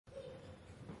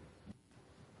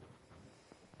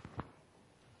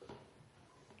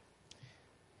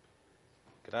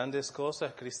Grandes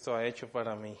cosas Cristo ha hecho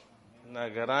para mí. Una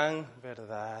gran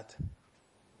verdad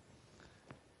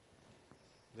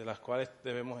de las cuales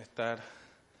debemos estar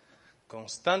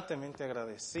constantemente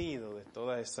agradecidos de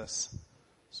todos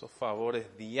esos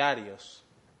favores diarios.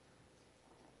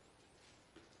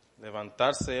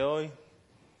 Levantarse hoy,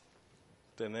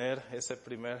 tener ese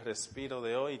primer respiro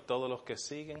de hoy y todos los que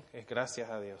siguen es gracias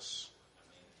a Dios.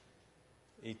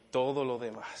 Y todo lo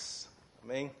demás.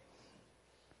 Amén.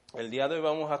 El día de hoy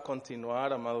vamos a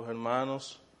continuar, amados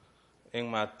hermanos,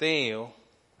 en Mateo.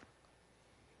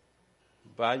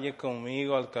 Vaya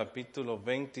conmigo al capítulo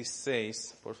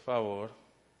 26, por favor,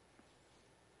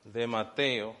 de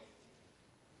Mateo.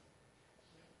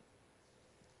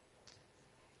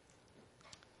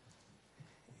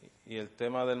 Y el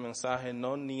tema del mensaje,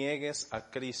 no niegues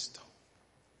a Cristo.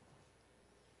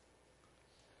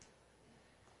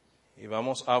 Y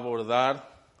vamos a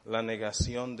abordar la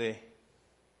negación de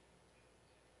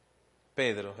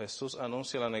Pedro. Jesús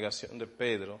anuncia la negación de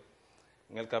Pedro.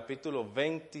 En el capítulo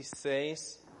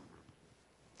 26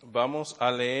 vamos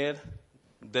a leer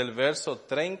del verso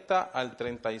 30 al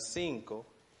 35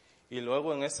 y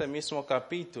luego en ese mismo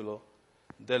capítulo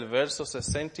del verso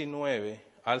 69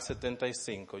 al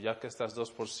 75, ya que estas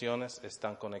dos porciones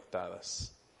están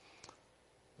conectadas.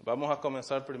 Vamos a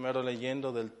comenzar primero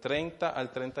leyendo del 30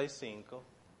 al 35,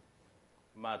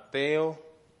 Mateo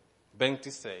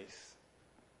 26.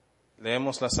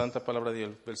 Leemos la santa palabra de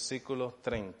Dios, versículo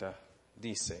 30,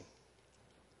 dice: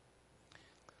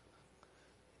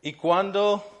 Y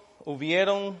cuando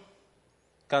hubieron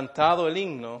cantado el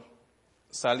himno,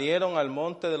 salieron al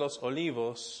monte de los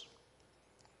olivos.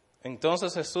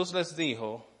 Entonces Jesús les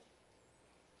dijo: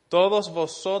 Todos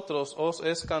vosotros os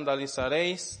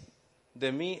escandalizaréis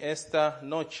de mí esta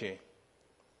noche,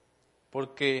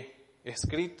 porque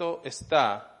escrito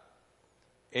está: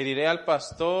 heriré al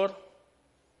pastor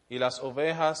y las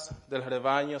ovejas del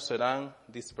rebaño serán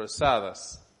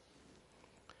dispersadas.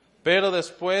 Pero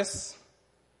después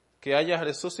que haya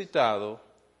resucitado,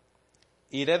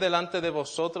 iré delante de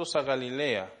vosotros a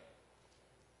Galilea.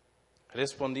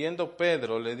 Respondiendo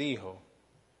Pedro le dijo: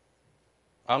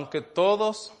 Aunque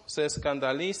todos se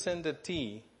escandalicen de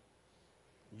ti,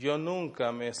 yo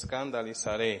nunca me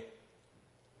escandalizaré.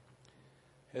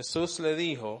 Jesús le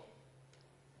dijo: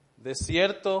 De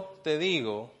cierto te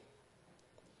digo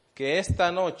que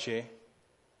esta noche,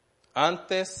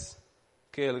 antes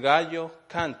que el gallo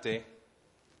cante,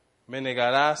 me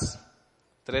negarás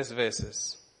 3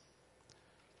 veces.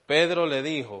 Pedro le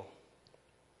dijo: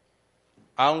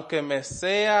 Aunque me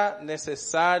sea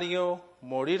necesario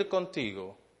morir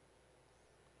contigo,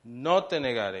 no te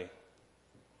negaré.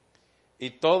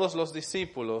 Y todos los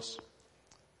discípulos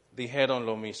dijeron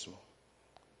lo mismo.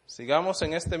 Sigamos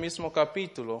en este mismo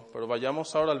capítulo, pero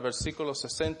vayamos ahora al versículo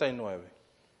 69.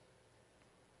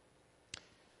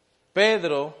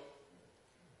 Pedro,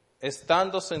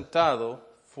 estando sentado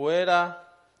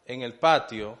fuera en el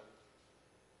patio,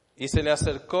 y se le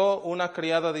acercó una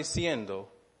criada diciendo: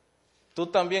 Tú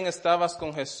también estabas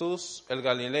con Jesús el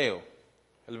Galileo.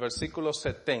 El versículo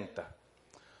 70.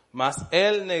 Mas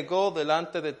él negó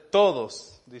delante de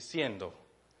todos, diciendo: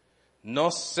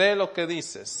 No sé lo que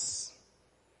dices.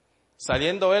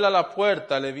 Saliendo él a la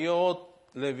puerta, le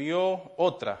vio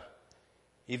otra,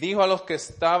 y dijo a los que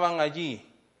estaban allí: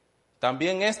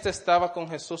 También estaba con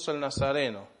Jesús el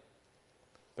Nazareno.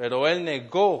 Pero él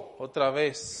negó otra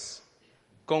vez,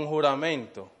 con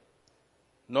juramento: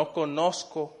 No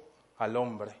conozco al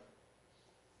hombre.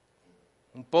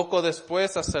 Un poco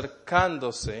después,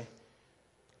 acercándose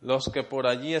los que por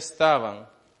allí estaban,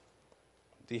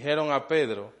 dijeron a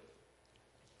Pedro: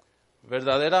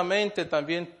 Verdaderamente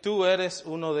también tú eres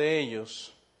uno de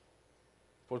ellos,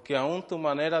 porque aún tu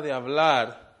manera de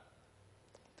hablar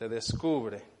te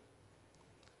descubre.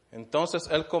 Entonces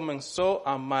él comenzó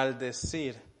a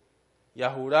maldecir y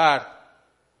a jurar: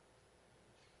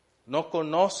 No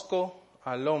conozco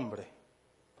al hombre.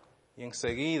 Y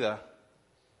enseguida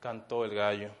cantó el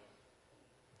gallo.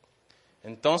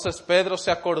 Entonces Pedro se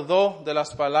acordó de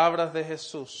las palabras de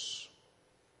Jesús,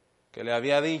 que le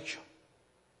había dicho: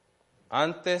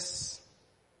 Antes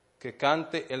que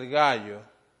cante el gallo,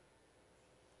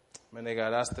 me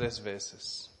negarás 3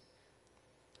 veces.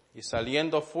 Y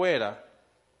saliendo fuera,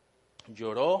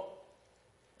 lloró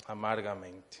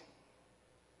amargamente.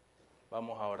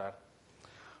 Vamos a orar.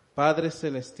 Padre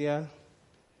Celestial,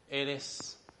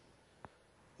 eres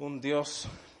un Dios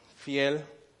fiel,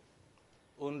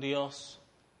 un Dios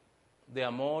de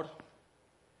amor,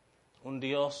 un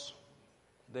Dios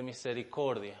de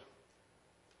misericordia.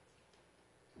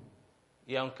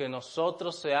 Y aunque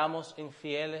nosotros seamos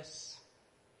infieles,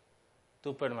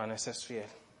 tú permaneces fiel.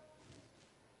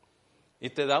 Y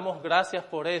te damos gracias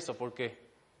por eso, porque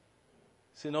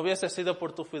si no hubiese sido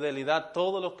por tu fidelidad,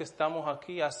 todos los que estamos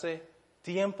aquí hace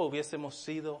tiempo hubiésemos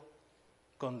sido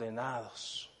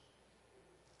condenados.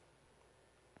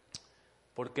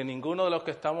 Porque ninguno de los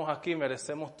que estamos aquí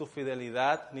merecemos tu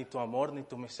fidelidad, ni tu amor, ni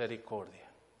tu misericordia.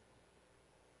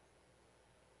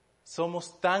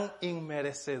 Somos tan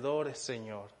inmerecedores,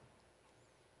 Señor,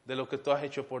 de lo que tú has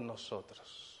hecho por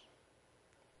nosotros.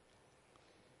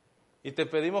 Y te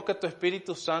pedimos que tu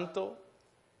Espíritu Santo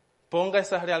ponga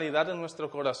esa realidad en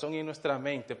nuestro corazón y en nuestra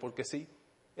mente, porque si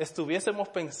estuviésemos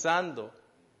pensando,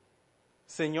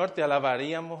 Señor, te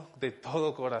alabaríamos de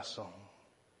todo corazón,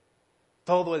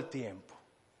 todo el tiempo.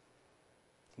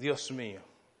 Dios mío,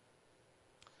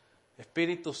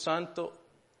 Espíritu Santo,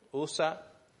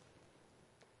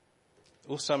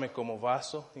 úsame como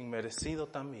vaso inmerecido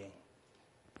también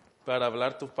para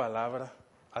hablar tu palabra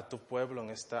a tu pueblo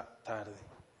en esta tarde.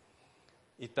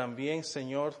 Y también,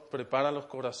 Señor, prepara los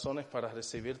corazones para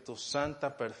recibir tu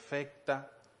santa,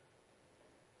 perfecta,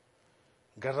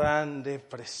 grande,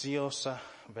 preciosa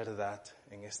verdad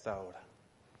en esta hora.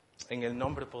 En el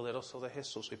nombre poderoso de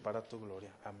Jesús y para tu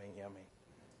gloria. Amén y amén.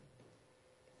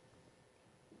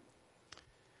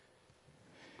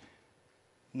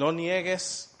 No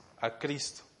niegues a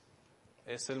Cristo.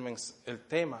 Es el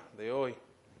tema de hoy.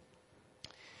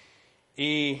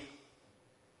 Y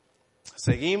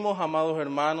seguimos, amados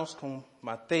hermanos, con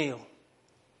Mateo.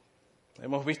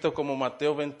 Hemos visto como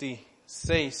Mateo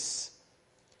 26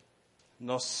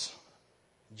 nos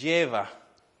lleva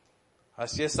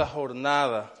hacia esa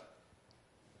jornada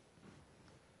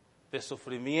de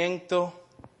sufrimiento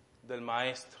del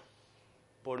Maestro.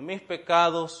 Por mis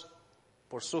pecados,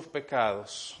 por sus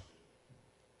pecados,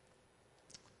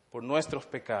 por nuestros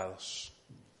pecados.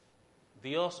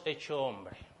 Dios hecho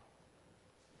hombre,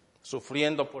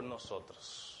 sufriendo por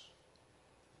nosotros.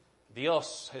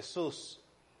 Dios, Jesús,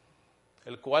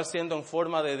 el cual siendo en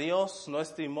forma de Dios, no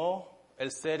estimó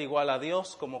el ser igual a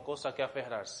Dios como cosa que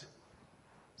aferrarse,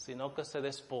 sino que se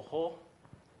despojó,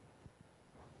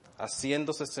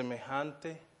 haciéndose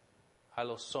semejante a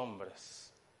los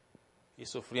hombres y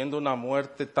sufriendo una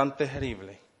muerte tan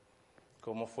terrible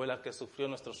como fue la que sufrió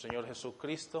nuestro Señor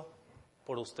Jesucristo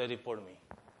por usted y por mí.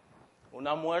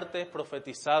 Una muerte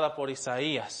profetizada por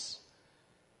Isaías,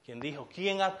 quien dijo: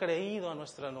 ¿quién ha creído a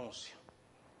nuestro anuncio?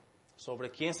 Sobre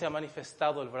quién se ha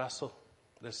manifestado el brazo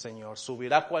del Señor.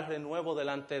 Subirá cual renuevo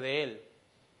delante de él,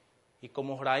 y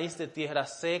como raíz de tierra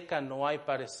seca no hay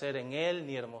parecer en él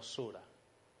ni hermosura.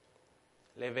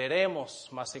 Le veremos,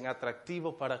 mas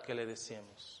inatractivo para que le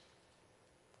deseemos.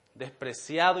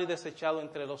 Despreciado y desechado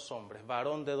entre los hombres,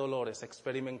 varón de dolores,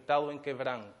 experimentado en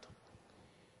quebranto,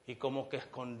 y como que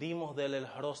escondimos de él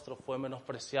el rostro, fue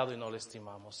menospreciado y no le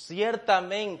estimamos.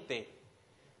 Ciertamente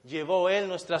llevó él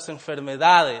nuestras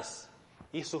enfermedades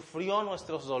y sufrió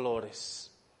nuestros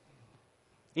dolores,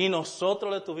 y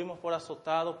nosotros le tuvimos por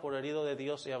azotado, por herido de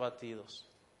Dios y abatidos.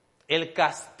 El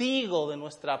castigo de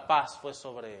nuestra paz fue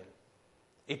sobre él,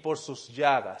 y por sus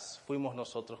llagas fuimos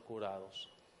nosotros curados.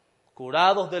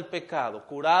 Curados del pecado,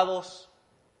 curados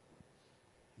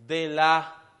de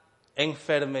la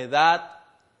enfermedad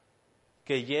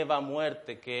que lleva a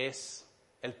muerte, que es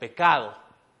el pecado.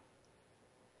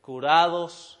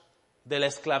 Curados de la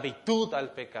esclavitud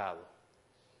al pecado.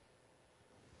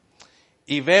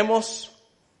 Y vemos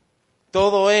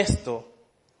todo esto,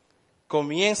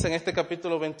 comienza en este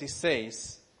capítulo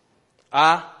 26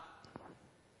 a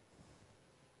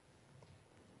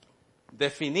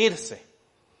definirse.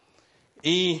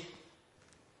 Y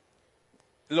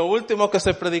lo último que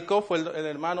se predicó fue el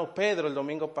hermano Pedro el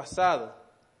domingo pasado,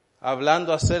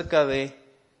 hablando acerca de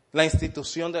la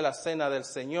institución de la cena del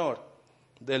Señor,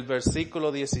 del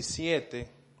versículo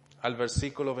 17 al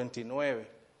versículo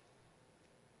 29.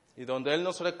 Y donde él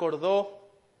nos recordó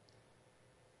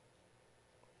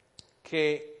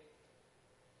que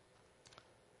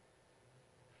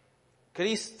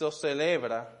Cristo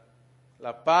celebra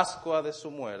la Pascua de su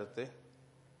muerte,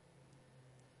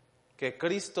 que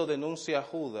Cristo denuncia a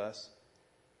Judas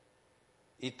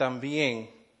y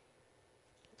también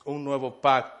un nuevo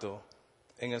pacto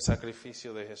en el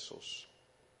sacrificio de Jesús.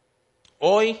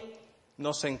 Hoy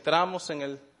nos centramos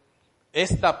en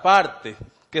esta parte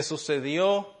que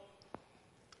sucedió,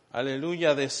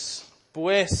 aleluya,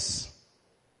 después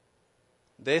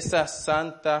de esa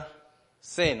santa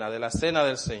cena, de la cena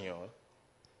del Señor,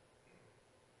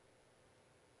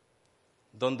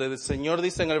 donde el Señor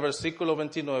dice en el versículo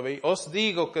 29, os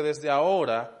digo que desde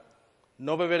ahora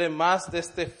no beberé más de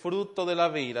este fruto de la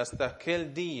vid hasta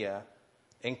aquel día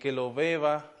en que lo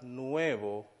beba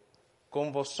nuevo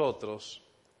con vosotros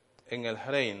en el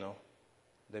reino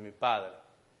de mi Padre.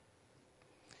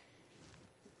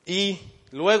 Y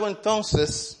luego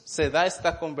entonces se da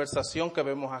esta conversación que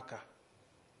vemos acá.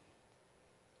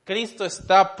 Cristo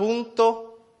está a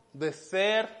punto de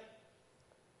ser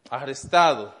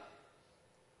arrestado.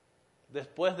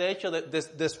 Después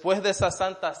de esa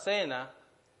Santa Cena,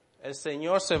 el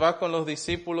Señor se va con los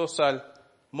discípulos al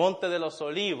Monte de los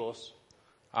Olivos,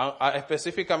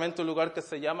 específicamente un lugar que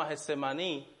se llama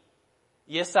Getsemaní,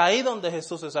 y es ahí donde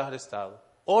Jesús es arrestado,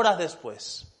 horas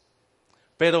después.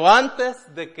 Pero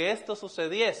antes de que esto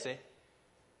sucediese,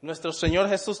 nuestro Señor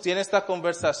Jesús tiene esta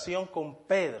conversación con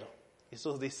Pedro y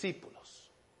sus discípulos,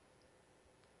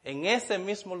 en ese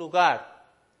mismo lugar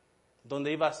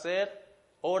donde iba a ser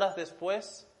horas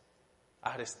después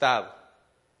arrestado.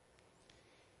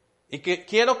 Y que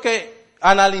quiero que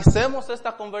analicemos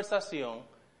esta conversación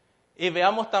y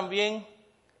veamos también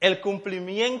el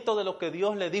cumplimiento de lo que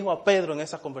Dios le dijo a Pedro en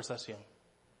esa conversación,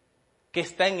 que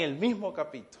está en el mismo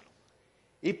capítulo.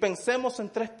 Y pensemos en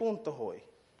 3 puntos hoy.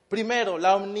 Primero,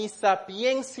 la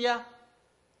omnisapiencia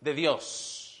de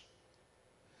Dios.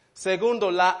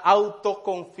 Segundo, la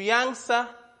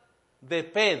autoconfianza de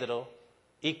Pedro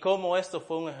y cómo esto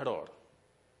fue un error.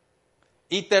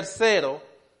 Y tercero,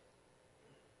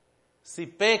 si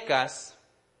pecas,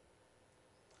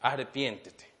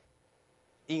 arrepiéntete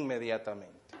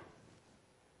inmediatamente.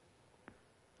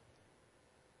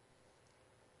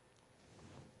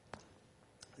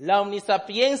 La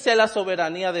omnisapiencia y la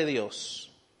soberanía de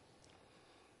Dios.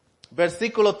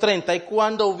 Versículo 30. Y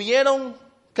cuando hubieron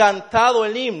cantado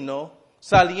el himno,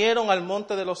 salieron al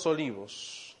monte de los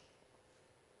olivos.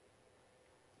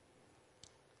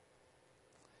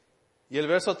 Y el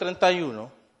verso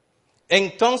 31.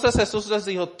 Entonces Jesús les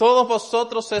dijo, todos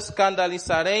vosotros os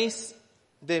escandalizaréis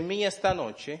de mí esta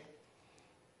noche,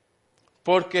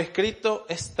 porque escrito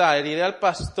está, heriré al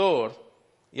pastor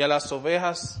y a las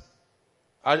ovejas,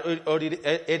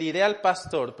 heriré al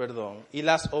pastor, y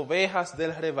las ovejas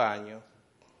del rebaño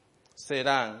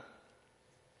serán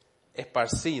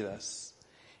esparcidas.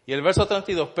 Y el verso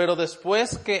 32, pero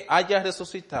después que haya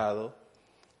resucitado,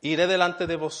 iré delante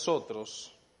de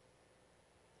vosotros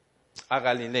a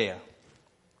Galilea.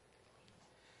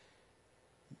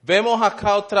 Vemos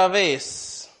acá otra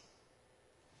vez.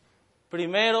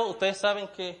 Primero, ustedes saben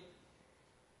que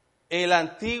el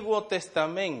Antiguo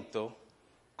Testamento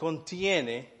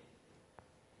contiene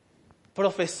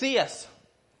profecías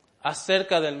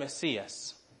acerca del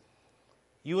Mesías.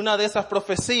 Y una de esas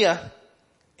profecías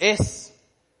es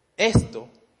esto,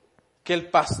 que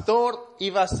el pastor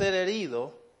iba a ser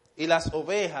herido y las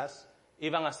ovejas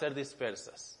iban a ser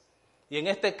dispersas. Y en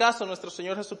este caso nuestro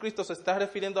Señor Jesucristo se está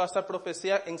refiriendo a esta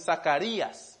profecía en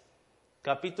Zacarías,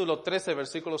 capítulo 13,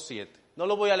 versículo 7. No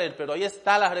lo voy a leer, pero ahí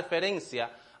está la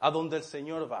referencia a donde el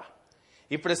Señor va.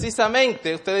 Y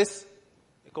precisamente ustedes,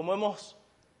 como hemos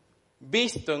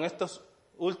visto en estos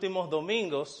últimos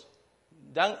domingos,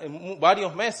 en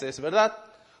varios meses, ¿verdad?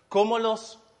 Cómo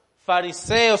los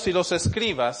fariseos y los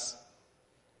escribas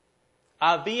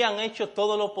habían hecho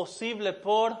todo lo posible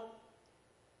por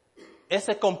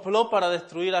ese complot para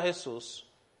destruir a Jesús.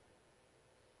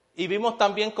 Y vimos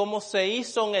también cómo se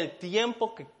hizo en el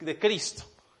tiempo de Cristo.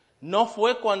 No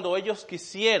fue cuando ellos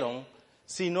quisieron,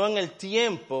 sino en el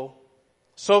tiempo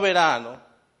soberano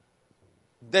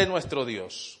de nuestro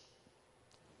Dios.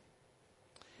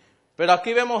 Pero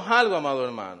aquí vemos algo, amado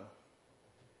hermano.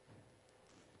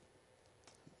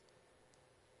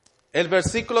 El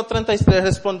versículo 33,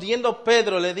 respondiendo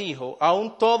Pedro le dijo,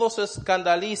 aunque todos se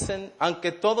escandalicen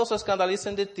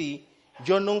de ti,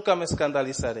 yo nunca me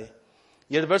escandalizaré.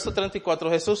 Y el verso 34,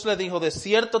 Jesús le dijo, de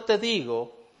cierto te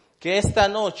digo que esta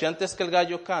noche, antes que el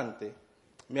gallo cante,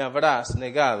 me habrás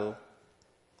negado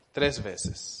 3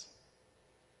 veces.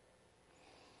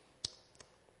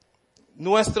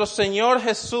 Nuestro Señor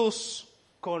Jesús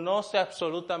conoce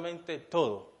absolutamente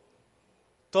todo.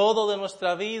 Todo de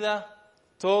nuestra vida,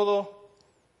 todo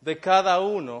de cada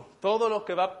uno, todo lo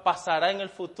que pasará en el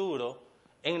futuro,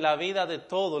 en la vida de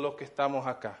todos los que estamos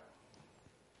acá.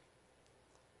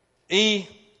 Y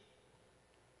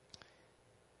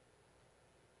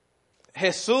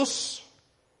Jesús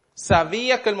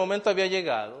sabía que el momento había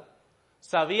llegado,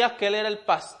 sabía que Él era el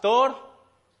pastor,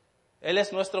 Él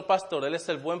es nuestro pastor, Él es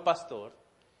el buen pastor,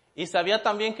 y sabía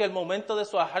también que el momento de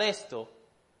su arresto,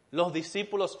 los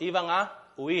discípulos iban a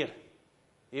huir.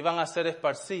 Iban a ser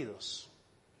esparcidos.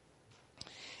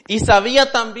 Y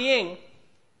sabía también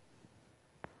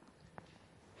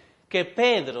que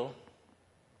Pedro,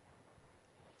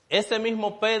 ese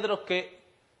mismo Pedro que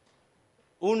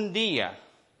un día,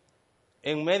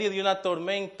 en medio de una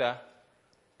tormenta,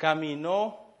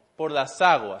 caminó por las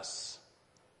aguas,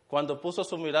 cuando puso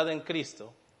su mirada en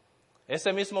Cristo,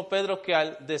 ese mismo Pedro que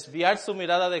al desviar su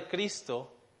mirada de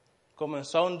Cristo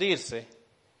comenzó a hundirse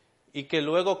y que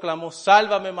luego clamó,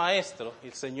 sálvame maestro, y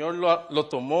el Señor lo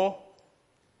tomó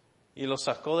y lo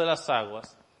sacó de las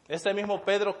aguas. Ese mismo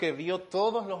Pedro que vio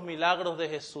todos los milagros de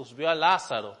Jesús, vio a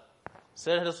Lázaro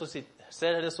ser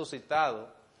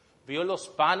resucitado, vio los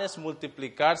panes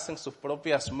multiplicarse en sus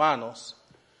propias manos,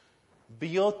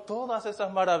 vio todas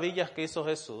esas maravillas que hizo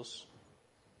Jesús.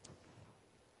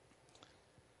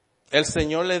 El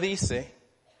Señor le dice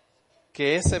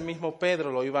que ese mismo Pedro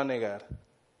lo iba a negar.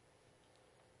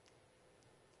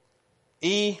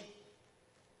 Y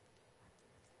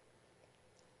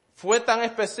fue tan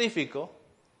específico,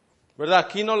 ¿verdad?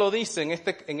 Aquí no lo dice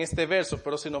en este verso,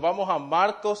 pero si nos vamos a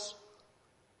Marcos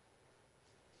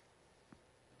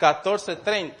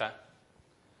 14:30,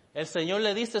 el Señor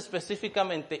le dice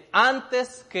específicamente,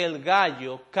 antes que el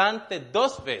gallo cante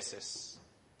 2 veces,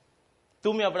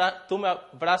 tú me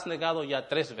habrás negado ya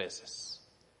 3 veces.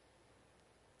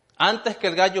 Antes que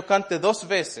el gallo cante 2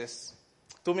 veces,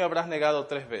 tú me habrás negado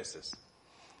 3 veces.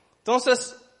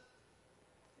 Entonces,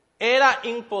 era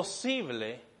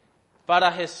imposible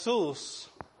para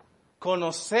Jesús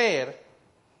conocer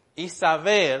y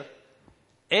saber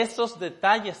esos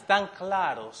detalles tan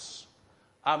claros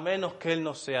a menos que Él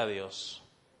no sea Dios.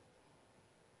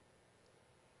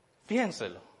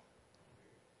 Piénselo.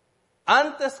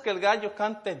 Antes que el gallo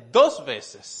cante 2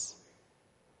 veces,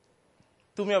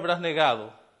 tú me habrás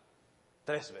negado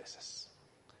 3 veces.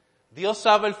 Dios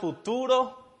sabe el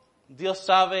futuro, Dios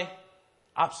sabe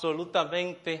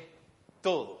absolutamente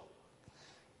todo.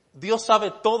 Dios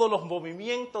sabe todos los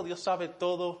movimientos, Dios sabe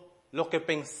todo lo que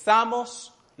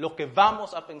pensamos, lo que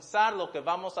vamos a pensar, lo que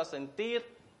vamos a sentir.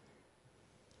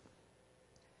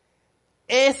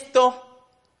 Esto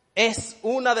es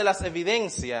una de las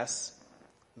evidencias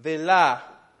de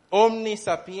la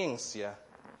omnisapiencia,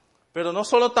 pero no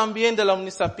solo también de la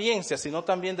omnisapiencia, sino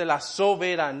también de la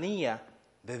soberanía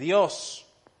de Dios.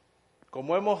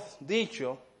 Como hemos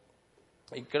dicho,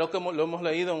 y creo que lo hemos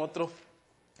leído en otros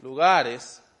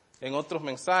lugares, en otros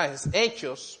mensajes,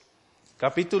 Hechos,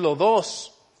 capítulo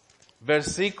 2,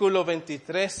 versículos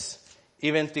 23 y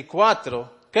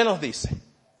 24, ¿qué nos dice?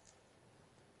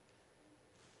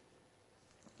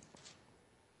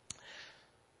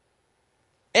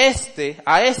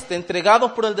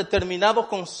 Entregado por el determinado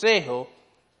consejo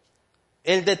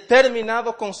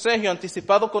y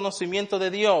anticipado conocimiento de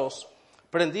Dios,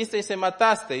 prendisteis y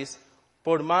matasteis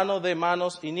por mano de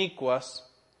manos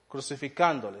inicuas,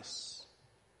 crucificándoles.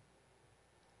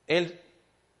 El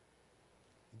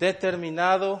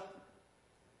determinado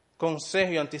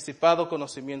consejo y anticipado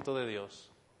conocimiento de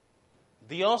Dios.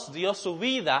 Dios dio su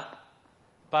vida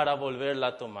para volverla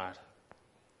a tomar.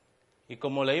 Y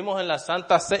como leímos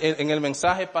en el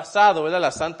mensaje pasado, ¿verdad?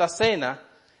 La Santa Cena,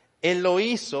 Él lo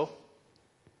hizo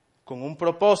con un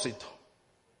propósito.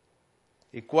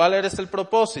 ¿Y cuál era ese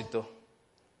propósito?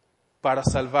 Para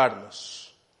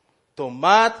salvarnos.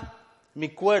 Tomad mi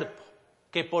cuerpo,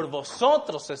 que por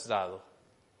vosotros es dado.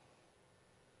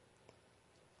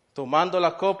 Tomando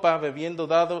la copa, bebiendo,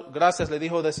 dado gracias, le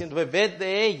dijo diciendo, bebed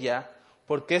de ella,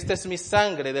 porque esta es mi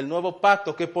sangre del nuevo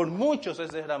pacto, que por muchos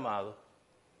es derramado.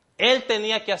 Él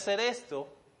tenía que hacer esto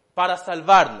para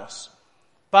salvarnos,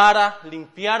 para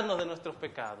limpiarnos de nuestros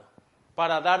pecados,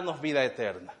 para darnos vida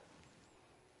eterna.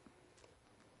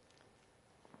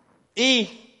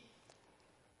 Y,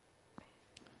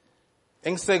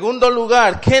 en segundo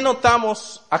lugar, ¿qué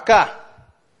notamos acá?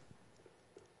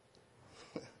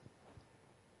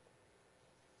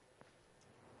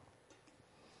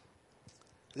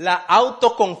 La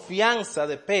autoconfianza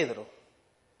de Pedro.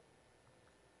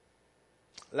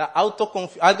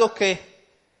 Algo que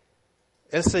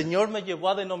el Señor me llevó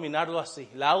a denominarlo así,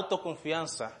 la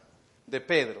autoconfianza de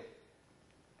Pedro.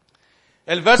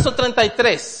 El verso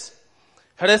 33,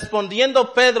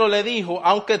 respondiendo Pedro le dijo,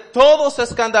 aunque todos se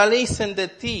escandalicen de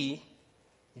ti,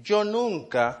 yo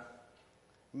nunca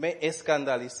me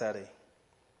escandalizaré.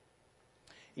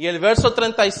 Y el verso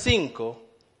 35,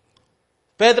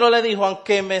 Pedro le dijo,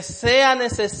 aunque me sea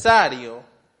necesario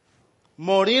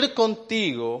morir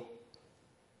contigo,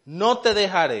 no te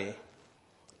dejaré.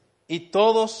 Y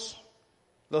todos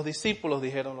los discípulos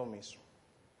dijeron lo mismo.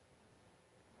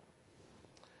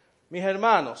 Mis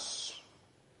hermanos,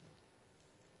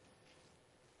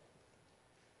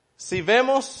 si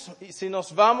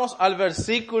nos vamos al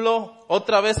versículo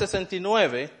otra vez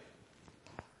 69,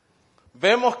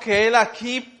 vemos que él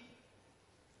aquí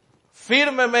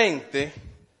firmemente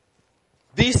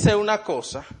dice una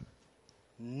cosa,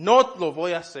 no lo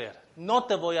voy a hacer, no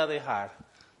te voy a dejar.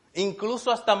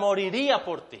 Incluso hasta moriría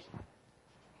por ti.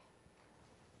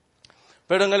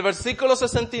 Pero en el versículo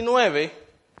 69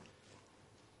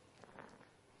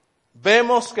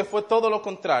 vemos que fue todo lo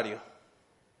contrario.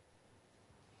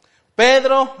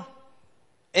 Pedro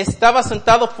estaba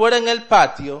sentado fuera en el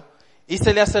patio y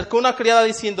se le acercó una criada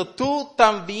diciendo, tú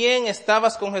también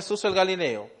estabas con Jesús el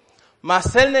Galileo.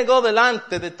 Mas él negó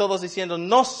delante de todos diciendo,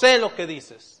 no sé lo que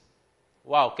dices.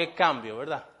 Wow, qué cambio,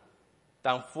 ¿verdad?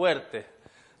 Tan fuerte.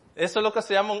 Eso es lo que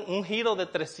se llama un giro de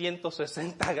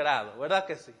 360 grados, ¿verdad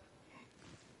que sí?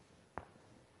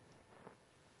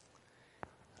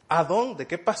 ¿A dónde?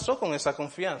 ¿Qué pasó con esa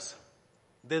confianza?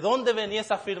 ¿De dónde venía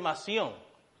esa afirmación?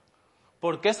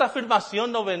 Porque esa afirmación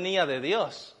no venía de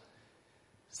Dios.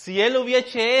 Si él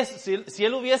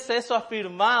hubiese eso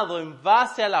afirmado en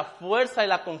base a la fuerza y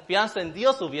la confianza en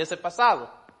Dios, hubiese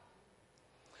pasado.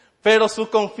 Pero su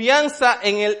confianza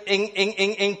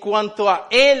en cuanto a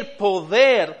él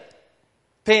poder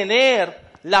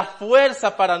tener la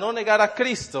fuerza para no negar a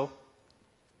Cristo,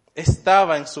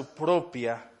 estaba en su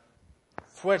propia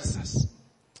fuerzas.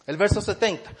 El verso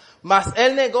 70. Mas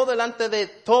él negó delante de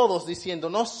todos diciendo,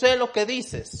 no sé lo que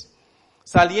dices.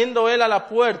 Saliendo él a la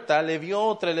puerta, le vio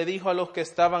otra y le dijo a los que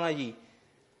estaban allí,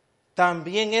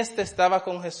 también estaba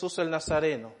con Jesús el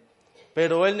Nazareno.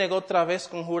 Pero él negó otra vez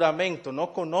con juramento,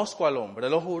 no conozco al hombre.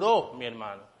 Lo juró, mi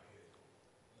hermano.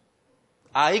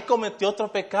 Ahí cometió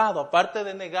otro pecado, aparte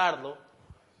de negarlo.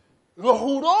 Lo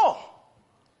juró.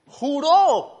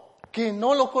 Juró que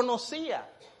no lo conocía.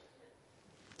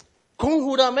 Con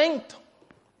juramento.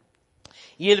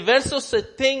 Y el verso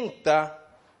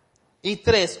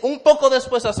 73, un poco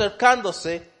después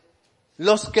acercándose,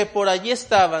 los que por allí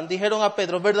estaban dijeron a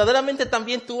Pedro, verdaderamente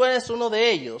también tú eres uno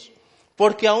de ellos,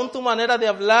 porque aún tu manera de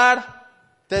hablar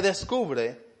te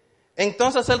descubre.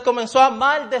 Entonces él comenzó a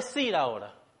maldecir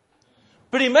ahora.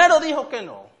 Primero dijo que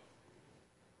no.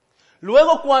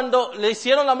 Luego cuando le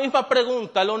hicieron la misma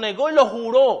pregunta, lo negó y lo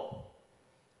juró.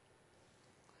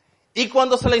 Y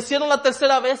cuando se le hicieron la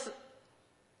tercera vez,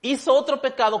 hizo otro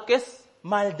pecado que es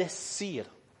maldecir.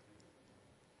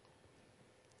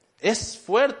 Es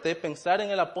fuerte pensar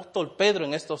en el apóstol Pedro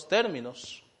en estos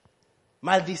términos.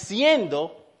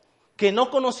 Maldiciendo que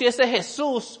no conociese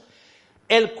Jesús,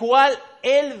 el cual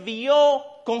él vio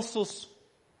con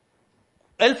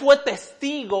él fue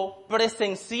testigo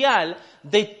presencial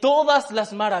de todas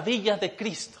las maravillas de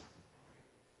Cristo.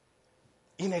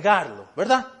 Y negarlo,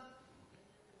 ¿verdad?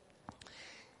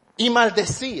 Y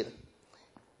maldecir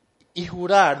y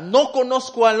jurar, no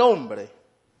conozco al hombre.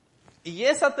 Y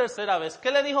esa tercera vez, ¿qué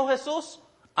le dijo Jesús?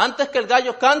 Antes que el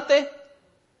gallo cante,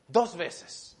 2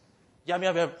 veces. Ya me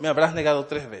habrás negado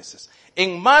 3 veces.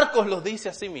 En Marcos lo dice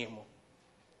así mismo.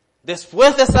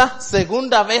 Después de esa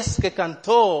segunda vez que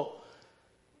cantó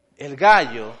el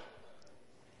gallo,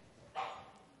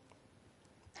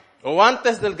 o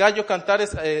antes del gallo cantar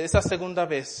esa segunda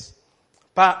vez,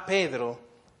 Pedro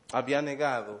había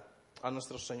negado a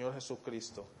nuestro Señor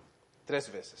Jesucristo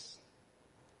 3 veces.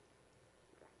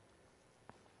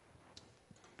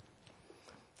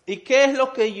 ¿Y qué es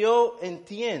lo que yo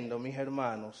entiendo, mis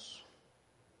hermanos?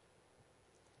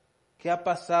 ¿Qué ha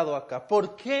pasado acá?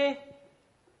 ¿Por qué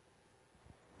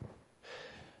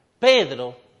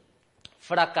Pedro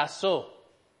fracasó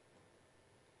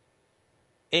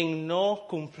en no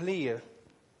cumplir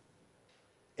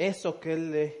eso que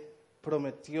él le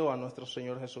prometió a nuestro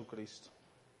Señor Jesucristo?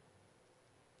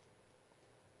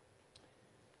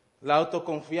 La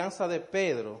autoconfianza de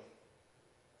Pedro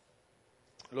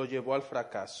lo llevó al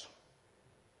fracaso.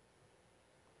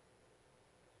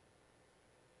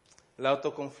 La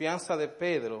autoconfianza de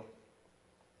Pedro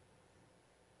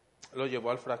lo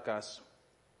llevó al fracaso.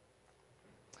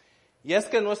 Y es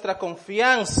que nuestra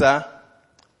confianza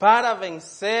para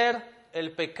vencer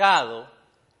el pecado,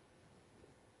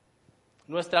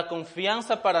 nuestra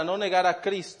confianza para no negar a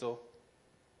Cristo,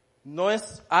 no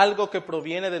es algo que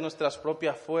proviene de nuestras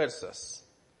propias fuerzas,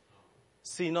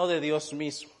 sino de Dios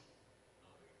mismo.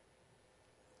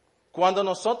 Cuando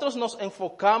nosotros nos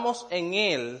enfocamos en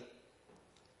Él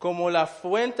como la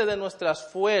fuente de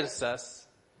nuestras fuerzas,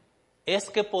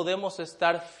 es que podemos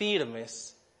estar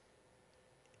firmes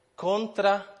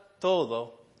contra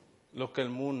todo lo que el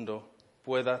mundo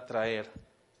pueda traer.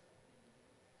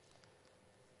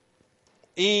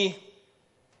 Y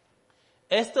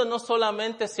esto no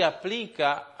solamente se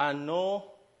aplica a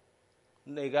no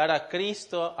negar a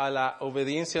Cristo, a la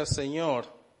obediencia al Señor,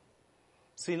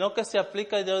 sino que se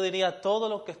aplica, yo diría, a todo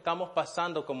lo que estamos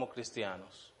pasando como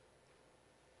cristianos.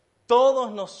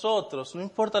 Todos nosotros, no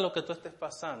importa lo que tú estés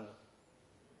pasando,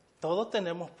 todos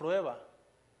tenemos pruebas.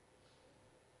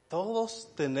 Todos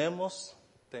tenemos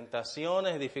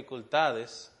tentaciones,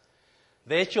 dificultades.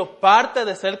 De hecho, parte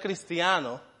de ser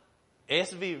cristiano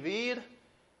es vivir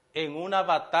en una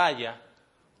batalla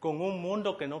con un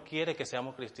mundo que no quiere que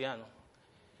seamos cristianos.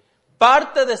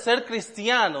 Parte de ser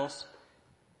cristianos,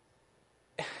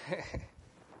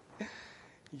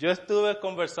 yo estuve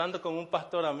conversando con un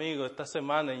pastor amigo esta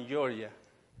semana en Georgia,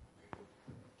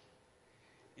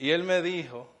 y él me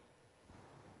dijo,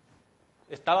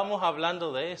 estábamos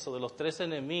hablando de eso, de los 3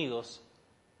 enemigos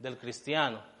del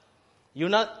cristiano,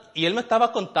 y él me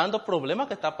estaba contando problemas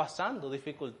que está pasando,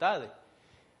 dificultades,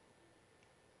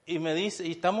 y me dice,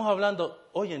 y estamos hablando,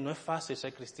 oye, no es fácil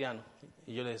ser cristiano,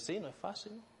 y yo le decía, sí, no es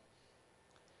fácil, ¿no?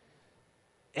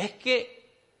 Es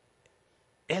que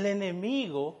el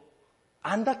enemigo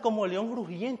anda como león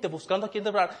rugiente buscando a quien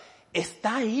devorar.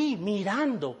 Está ahí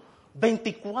mirando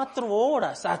 24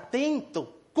 horas,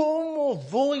 atento. ¿Cómo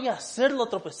voy a hacerlo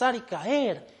tropezar y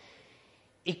caer?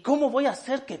 ¿Y cómo voy a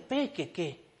hacer que peque,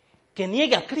 que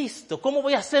niegue a Cristo? ¿Cómo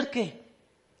voy a hacer que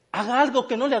haga algo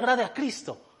que no le agrade a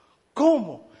Cristo?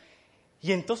 ¿Cómo?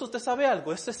 Y entonces usted sabe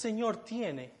algo, ese Señor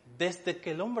tiene, desde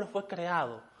que el hombre fue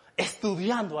creado,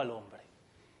 estudiando al hombre.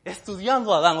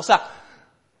 Estudiando a Adán, o sea,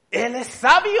 él es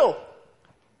sabio,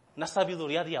 una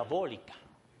sabiduría diabólica,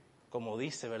 como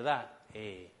dice, ¿verdad?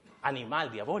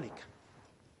 Animal diabólica.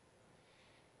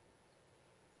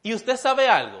 Y usted sabe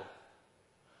algo,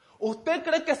 usted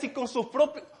cree que si con sus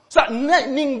propios, o sea,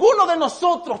 ninguno de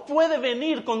nosotros puede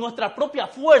venir con nuestra propia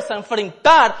fuerza a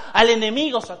enfrentar al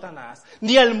enemigo Satanás,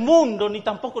 ni al mundo, ni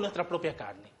tampoco nuestra propia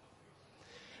carne.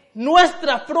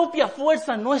 Nuestra propia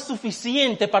fuerza no es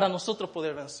suficiente para nosotros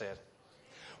poder vencer.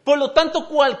 Por lo tanto,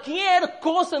 cualquier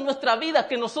cosa en nuestra vida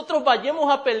que nosotros vayamos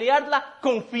a pelearla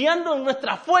confiando en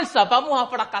nuestra fuerza, vamos a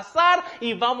fracasar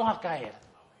y vamos a caer.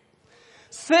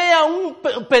 Sea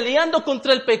peleando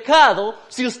contra el pecado,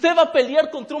 si usted va a pelear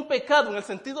contra un pecado, en el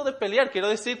sentido de pelear, quiero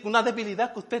decir una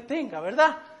debilidad que usted tenga,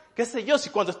 ¿verdad? Qué sé yo, si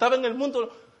cuando estaba en el mundo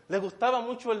le gustaba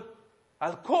mucho el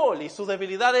alcohol y su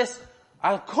debilidad es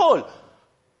alcohol.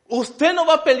 Usted no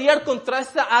va a pelear contra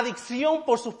esa adicción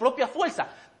por su propia fuerza.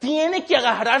 Tiene que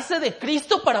agarrarse de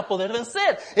Cristo para poder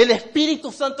vencer. El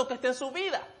Espíritu Santo que está en su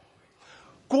vida.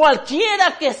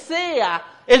 Cualquiera que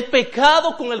sea el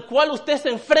pecado con el cual usted se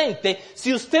enfrente,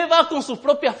 si usted va con su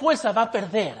propia fuerza, va a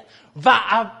perder. Va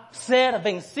a ser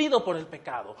vencido por el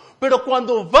pecado. Pero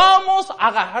cuando vamos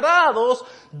agarrados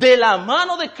de la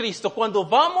mano de Cristo, cuando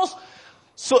vamos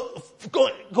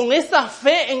con esa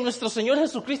fe en nuestro Señor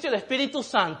Jesucristo y el Espíritu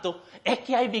Santo, es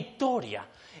que hay victoria,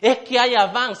 es que hay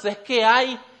avance, es que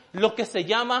hay lo que se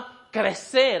llama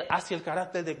crecer hacia el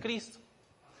carácter de Cristo.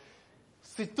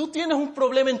 Si tú tienes un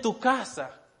problema en tu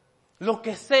casa, lo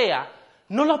que sea,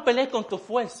 no lo pelees con tu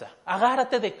fuerza,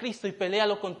 agárrate de Cristo y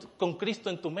peléalo con Cristo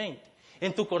en tu mente,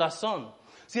 en tu corazón.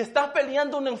 Si estás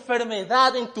peleando una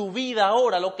enfermedad en tu vida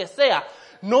ahora, lo que sea,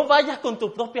 no vayas con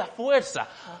tu propia fuerza.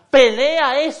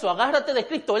 Pelea eso, agárrate de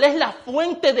Cristo. Él es la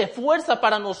fuente de fuerza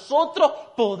para nosotros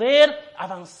poder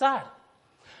avanzar.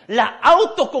 La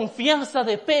autoconfianza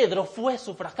de Pedro fue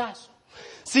su fracaso.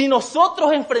 Si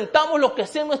nosotros enfrentamos lo que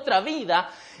sea en nuestra vida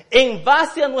en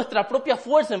base a nuestra propia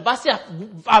fuerza, en base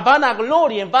a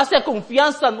vanagloria, en base a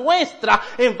confianza nuestra,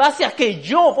 en base a que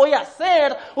yo voy a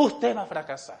hacer, usted va a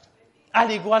fracasar.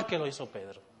 Al igual que lo hizo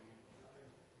Pedro.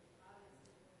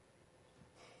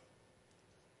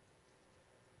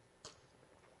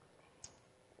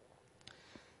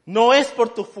 No es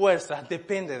por tu fuerza,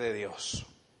 depende de Dios.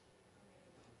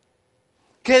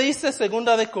 ¿Qué dice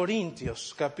 2 de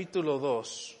Corintios, capítulo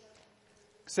 2?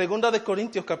 2 de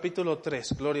Corintios, capítulo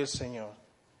 3, gloria al Señor.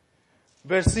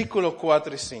 Versículos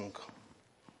 4 y 5.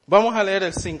 Vamos a leer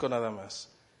el 5 nada más.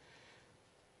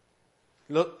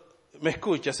 Me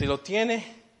escucha, si lo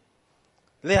tiene,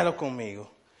 léalo conmigo.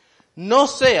 No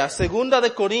sea, 2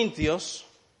 de Corintios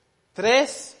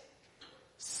 3,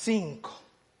 5.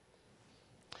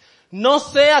 No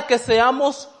sea que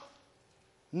seamos,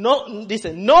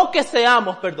 no que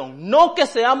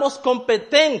seamos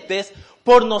competentes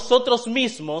por nosotros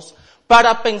mismos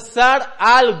para pensar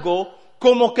algo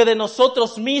como que de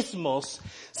nosotros mismos,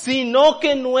 sino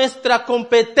que nuestra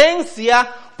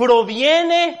competencia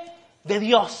proviene de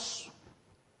Dios.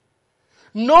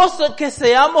 No que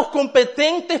seamos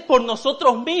competentes por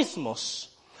nosotros mismos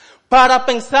para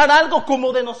pensar algo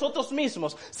como de nosotros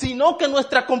mismos, sino que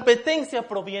nuestra competencia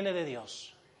proviene de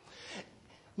Dios.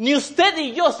 Ni usted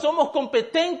ni yo somos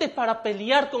competentes para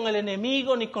pelear con el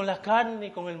enemigo, ni con la carne,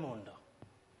 ni con el mundo.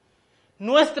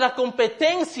 Nuestra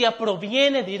competencia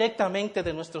proviene directamente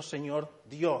de nuestro Señor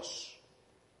Dios.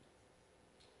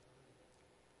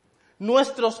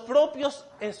 Nuestros propios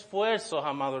esfuerzos,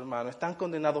 amado hermano, están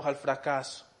condenados al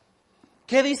fracaso.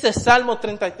 ¿Qué dice Salmo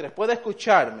 33? ¿Puede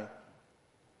escucharme?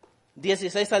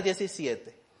 16 al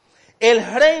 17. El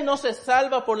rey no se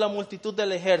salva por la multitud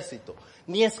del ejército,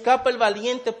 ni escapa el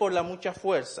valiente por la mucha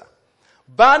fuerza.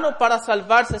 Vano para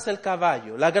salvarse es el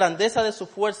caballo, la grandeza de su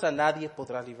fuerza nadie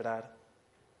podrá librar.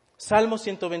 Salmo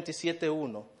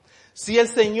 127:1. Si el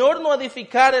Señor no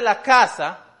edificare la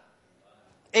casa,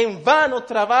 en vano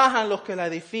trabajan los que la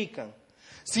edifican.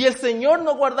 Si el Señor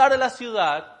no guardare la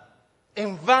ciudad,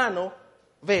 en vano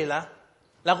vela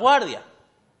la guardia.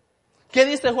 ¿Qué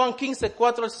dice Juan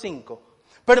 15:4-5?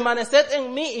 Permaneced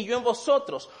en mí y yo en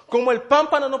vosotros. Como el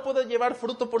pámpano no puede llevar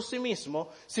fruto por sí mismo,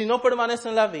 si no permanece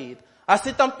en la vid,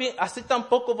 así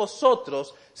tampoco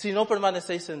vosotros, si no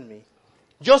permanecéis en mí.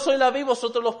 Yo soy la vid,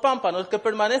 vosotros los pámpanos. El que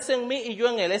permanece en mí y yo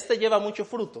en él, este lleva mucho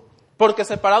fruto. Porque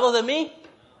separados de mí,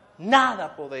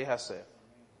 nada podéis hacer.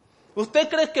 ¿Usted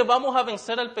cree que vamos a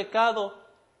vencer el pecado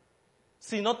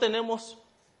si no tenemos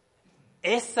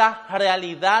esa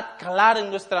realidad clara en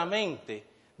nuestra mente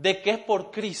de que es por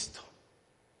Cristo?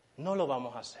 No lo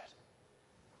vamos a hacer.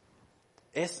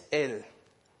 Es Él.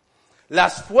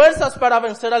 Las fuerzas para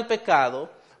vencer al pecado,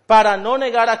 para no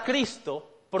negar a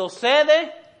Cristo,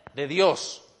 procede de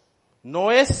Dios.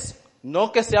 No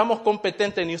que seamos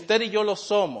competentes, ni usted y yo lo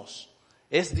somos.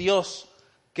 Es Dios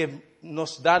que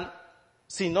nos da,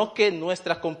 sino que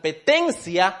nuestra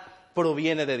competencia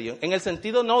proviene de Dios. En el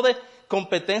sentido no de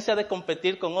competencia de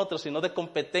competir con otros, sino de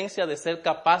competencia de ser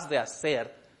capaz de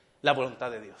hacer la voluntad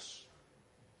de Dios.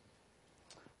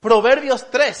 Proverbios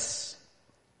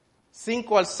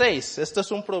 3:5-6. Esto es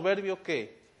un proverbio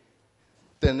que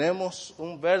tenemos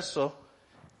un verso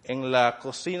en la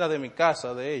cocina de mi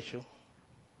casa, de hecho,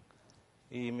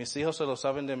 y mis hijos se lo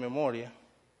saben de memoria.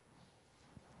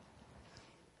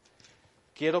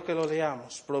 Quiero que lo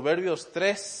leamos. Proverbios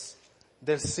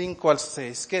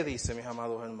 3:5-6. ¿Qué dice, mis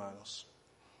amados hermanos?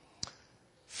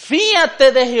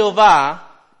 Fíate de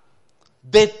Jehová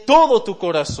de todo tu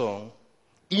corazón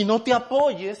y no te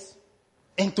apoyes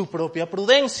en tu propia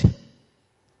prudencia.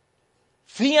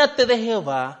 Fíate de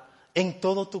Jehová en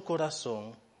todo tu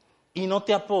corazón y no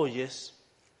te apoyes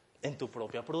en tu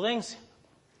propia prudencia.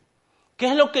 ¿Qué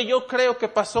es lo que yo creo que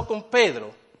pasó con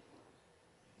Pedro?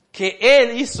 Que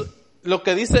él hizo lo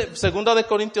que dice 2 de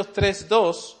Corintios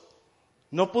 3:2,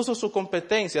 no puso su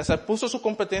competencia, o sea, puso su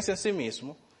competencia en sí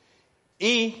mismo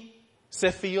y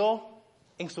se fió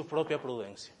en su propia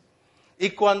prudencia.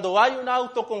 Y cuando hay una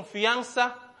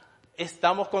autoconfianza,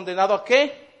 estamos condenados ¿a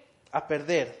qué? A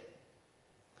perder.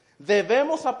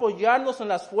 Debemos apoyarnos en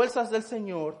las fuerzas del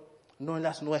Señor, no en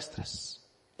las nuestras.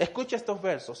 Escucha estos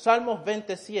versos, Salmos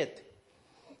 27.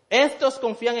 Estos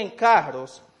confían en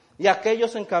carros y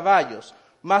aquellos en caballos,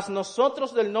 mas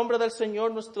nosotros del nombre del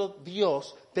Señor nuestro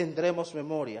Dios tendremos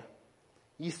memoria.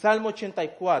 Y Salmo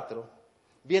 84.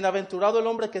 Bienaventurado el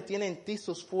hombre que tiene en ti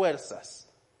sus fuerzas,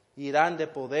 irán de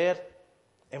poder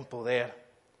en poder.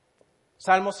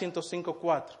 Salmo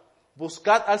 105:4.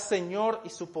 Buscad al Señor y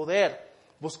su poder,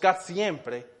 buscad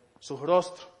siempre su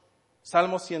rostro.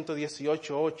 Salmo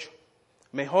 118:8.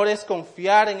 Mejor es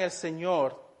confiar en el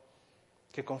Señor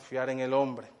que confiar en el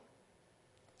hombre.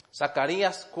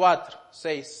 Zacarías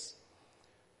 4:6.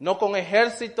 No con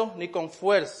ejército ni con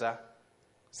fuerza,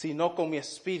 sino con mi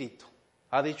espíritu,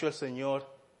 ha dicho el Señor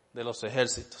de los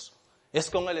ejércitos. Es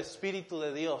con el Espíritu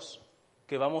de Dios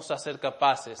que vamos a ser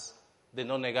capaces de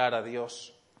no negar a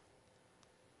Dios.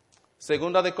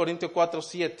 2 de Corintios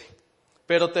 4:7.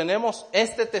 Pero tenemos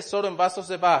este tesoro en vasos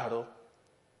de barro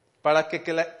para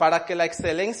que la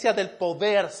excelencia del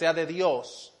poder sea de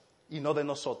Dios y no de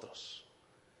nosotros.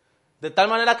 De tal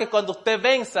manera que cuando usted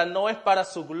venza no es para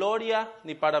su gloria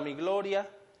ni para mi gloria,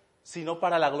 sino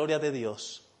para la gloria de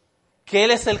Dios. Que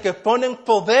Él es el que pone en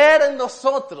poder en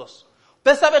nosotros.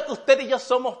 Usted sabe que usted y yo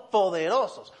somos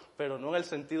poderosos, pero no en el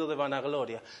sentido de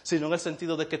vanagloria, sino en el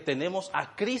sentido de que tenemos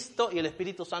a Cristo y el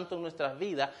Espíritu Santo en nuestras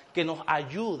vidas que nos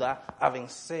ayuda a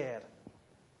vencer.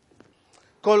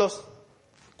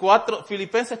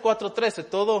 Filipenses 4:13,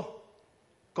 todos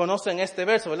conocen este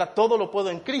verso, ¿verdad? Todo lo puedo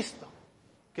en Cristo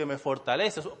que me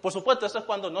fortalece. Por supuesto, eso es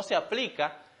cuando no se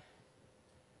aplica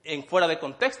en fuera de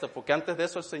contexto, porque antes de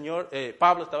eso el Señor,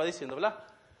 Pablo estaba diciendo, ¿verdad?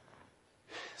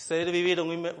 Sé vivir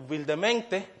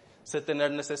humildemente, sé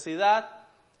tener necesidad,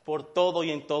 por todo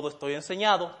y en todo estoy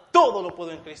enseñado, todo lo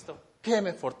puedo en Cristo que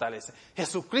me fortalece.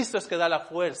 Jesucristo es que da la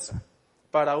fuerza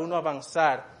para uno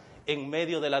avanzar en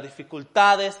medio de las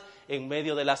dificultades, en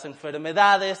medio de las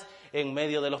enfermedades, en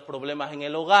medio de los problemas en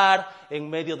el hogar, en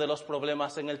medio de los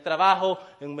problemas en el trabajo,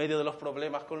 en medio de los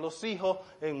problemas con los hijos,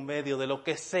 en medio de lo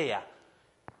que sea.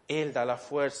 Él da la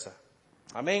fuerza.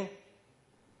 Amén.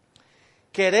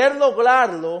 Querer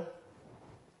lograrlo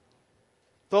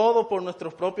todo por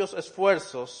nuestros propios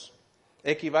esfuerzos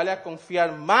equivale a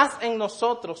confiar más en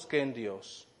nosotros que en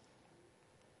Dios.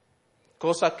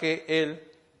 Cosa que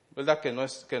él, ¿verdad? Que no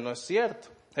es cierto.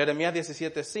 Jeremías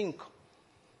 17:5.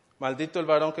 Maldito el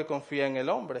varón que confía en el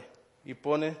hombre y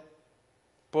pone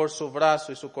por su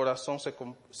brazo y su corazón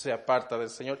se aparta del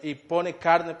Señor. Y pone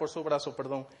carne por su brazo,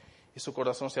 y su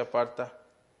corazón se aparta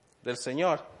del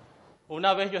Señor.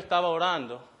 Una vez yo estaba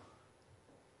orando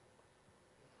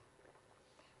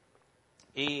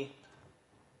y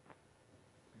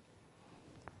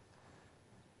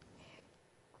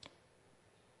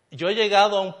yo he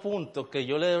llegado a un punto que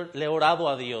yo le he orado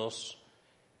a Dios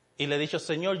y le he dicho,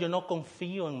 Señor, yo no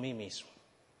confío en mí mismo.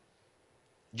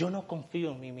 Yo no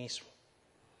confío en mí mismo.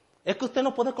 Es que usted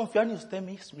no puede confiar ni usted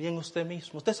mismo, ni en usted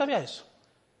mismo. ¿Usted sabía eso?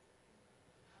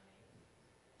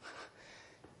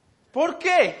 ¿Por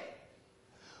qué?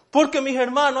 Porque, mis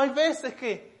hermanos, hay veces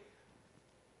que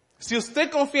si usted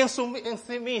confía en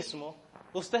sí mismo,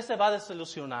 usted se va a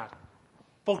desilusionar.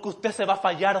 Porque usted se va a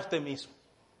fallar a usted mismo.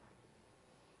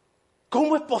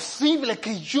 ¿Cómo es posible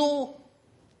que yo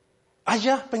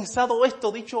haya pensado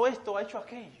esto, dicho esto, hecho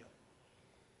aquello?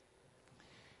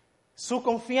 Su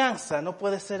confianza no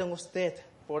puede ser en usted.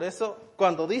 Por eso,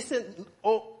 cuando dicen,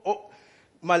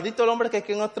 maldito el hombre que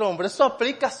cree en otro hombre, eso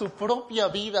aplica a su propia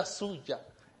vida suya,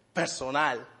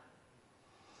 personal.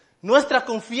 Nuestra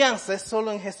confianza es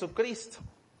solo en Jesucristo.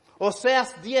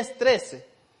 Oseas 10:13.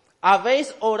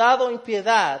 Habéis orado en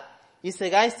piedad y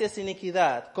cegasteis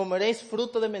iniquidad. Comeréis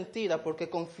fruto de mentira porque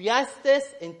confiasteis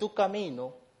en tu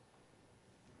camino.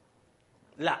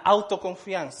 La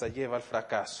autoconfianza lleva al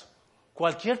fracaso.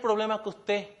 Cualquier problema que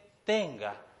usted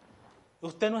tenga,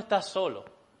 usted no está solo.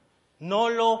 No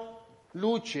lo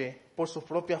luche por su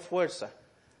propia fuerza.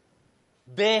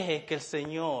 Deje que el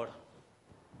Señor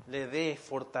le dé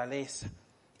fortaleza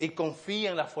y confíe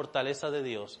en la fortaleza de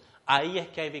Dios. Ahí es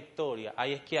que hay victoria,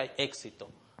 ahí es que hay éxito,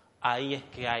 ahí es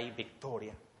que hay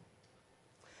victoria.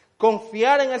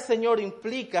 Confiar en el Señor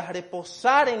implica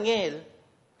reposar en Él.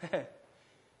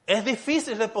 Es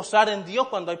difícil reposar en Dios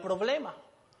cuando hay problemas,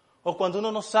 o cuando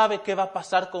uno no sabe qué va a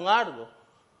pasar con algo,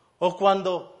 o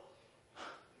cuando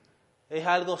es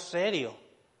algo serio.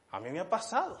 A mí me ha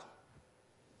pasado.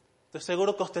 Estoy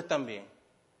seguro que a usted también.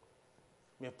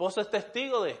 Mi esposa es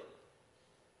testigo de...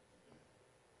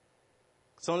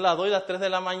 Son las 2 y las 3 de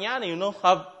la mañana y uno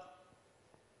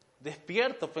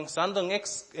despierto pensando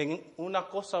en una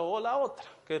cosa o la otra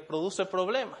que produce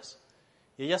problemas.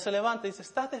 Y ella se levanta y dice,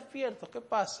 ¿estás despierto? ¿Qué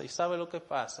pasa? Y sabe lo que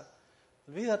pasa.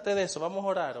 Olvídate de eso, vamos a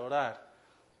orar.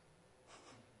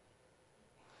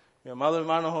 Mi amado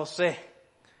hermano José,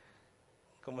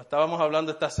 como estábamos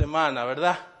hablando esta semana,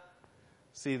 ¿verdad?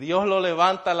 Si Dios lo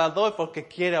levanta a las 2 es porque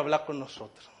quiere hablar con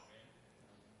nosotros.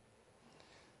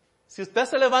 Si usted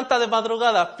se levanta de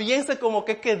madrugada, piense como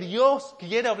que Dios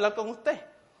quiere hablar con usted.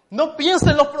 No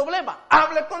piense en los problemas,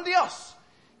 hable con Dios.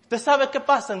 Usted sabe qué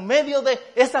pasa, en medio de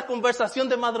esa conversación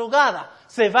de madrugada,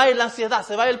 se va a ir la ansiedad,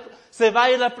 se va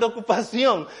a ir la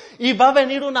preocupación y va a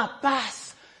venir una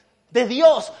paz de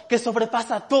Dios que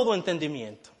sobrepasa todo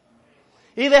entendimiento.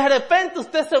 Y de repente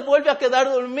usted se vuelve a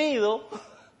quedar dormido,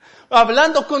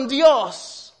 hablando con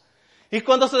Dios. Y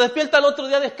cuando se despierta el otro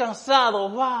día descansado,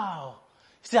 ¡wow!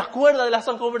 Se acuerda de la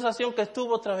conversación que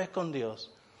estuvo otra vez con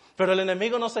Dios. Pero el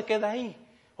enemigo no se queda ahí.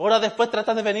 Ahora después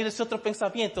trata de venir ese otro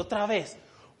pensamiento otra vez.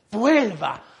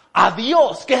 Vuelva a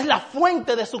Dios, que es la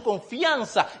fuente de su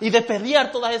confianza y de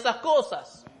pelear todas esas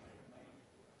cosas.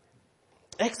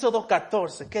 Éxodo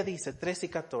 14, ¿qué dice? 13 y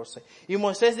 14. Y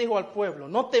Moisés dijo al pueblo,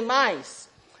 no temáis,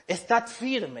 estad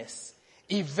firmes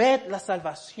y ved la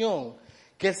salvación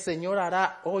que el Señor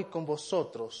hará hoy con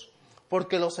vosotros,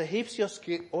 porque los egipcios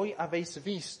que hoy habéis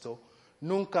visto,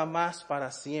 nunca más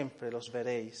para siempre los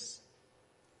veréis.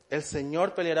 El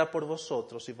Señor peleará por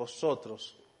vosotros y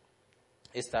vosotros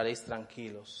estaréis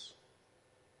tranquilos.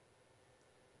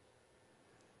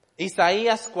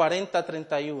 Isaías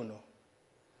 40:31.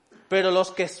 Pero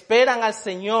los que esperan al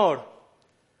Señor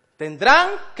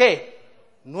tendrán, ¿qué?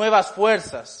 Nuevas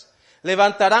fuerzas.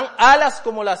 Levantarán alas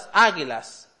como las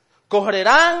águilas.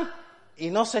 Correrán y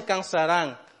no se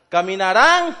cansarán.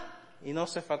 Caminarán y no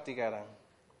se fatigarán.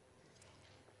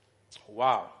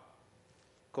 Wow.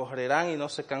 Correrán y no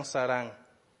se cansarán.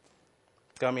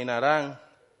 Caminarán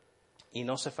y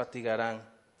no se fatigarán.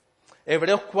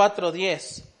 Hebreos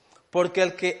 4:10. Porque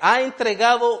el que ha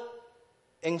entregado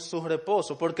en su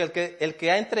reposo, porque el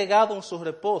que ha entregado en su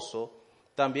reposo,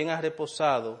 también ha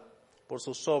reposado por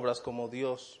sus obras como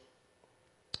Dios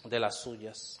de las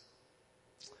suyas.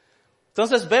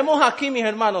 Entonces vemos aquí, mis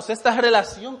hermanos, esta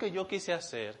relación que yo quise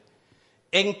hacer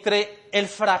entre el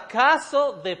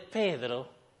fracaso de Pedro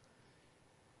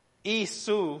y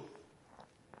su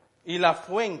y la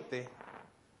fuente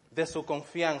de su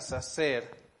confianza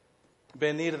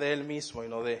venir de él mismo y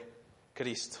no de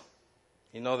Cristo,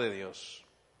 y no de Dios.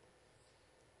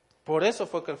 Por eso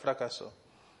fue que él fracasó.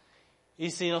 Y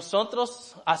si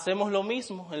nosotros hacemos lo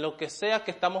mismo en lo que sea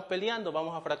que estamos peleando,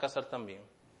 vamos a fracasar también.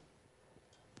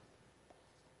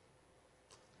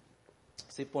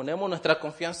 Si ponemos nuestra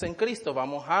confianza en Cristo,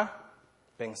 vamos a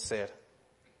vencer.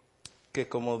 Que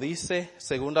como dice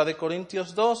 2 de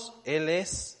Corintios 2, Él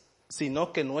es,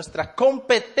 sino que nuestra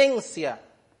competencia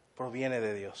proviene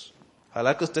de Dios.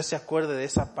 Ojalá que usted se acuerde de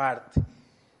esa parte.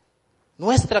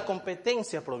 Nuestra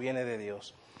competencia proviene de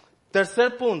Dios.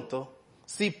 Tercer punto,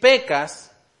 si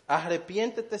pecas,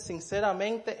 arrepiéntete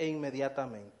sinceramente e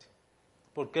inmediatamente.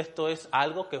 Porque esto es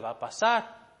algo que va a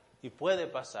pasar y puede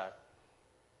pasar.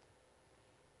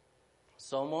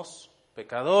 Somos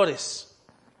pecadores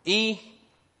y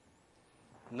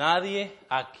nadie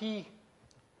aquí,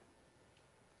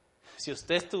 si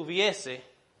usted estuviese,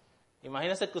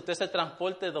 imagínese que usted se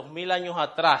transporte 2000 años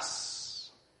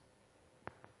atrás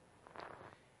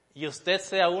y usted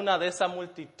sea una de esa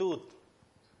multitud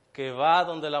que va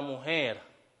donde la mujer,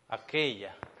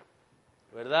 aquella,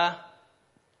 ¿verdad?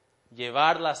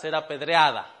 Llevarla a ser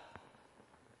apedreada.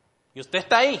 Y usted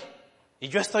está ahí y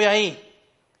yo estoy ahí.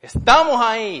 Estamos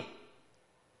ahí,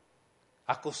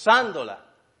 acusándola.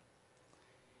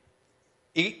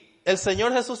 Y el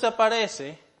Señor Jesús se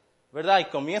aparece, ¿verdad? Y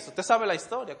comienza, usted sabe la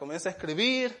historia, comienza a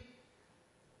escribir.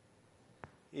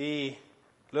 Y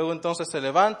luego entonces se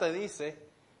levanta y dice,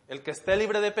 el que esté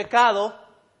libre de pecado,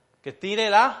 que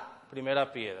tire la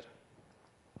primera piedra.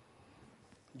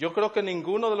 Yo creo que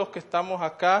ninguno de los que estamos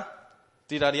acá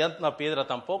tiraría una piedra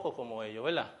tampoco como ellos,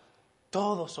 ¿verdad?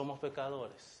 Todos somos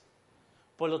pecadores.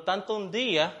 Por lo tanto, un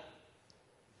día,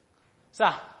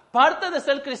 parte de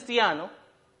ser cristiano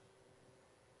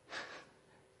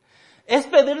es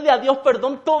pedirle a Dios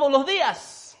perdón todos los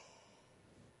días.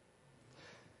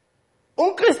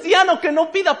 Un cristiano que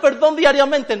no pida perdón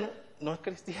diariamente no es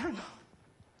cristiano.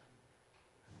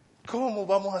 ¿Cómo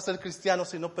vamos a ser cristianos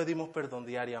si no pedimos perdón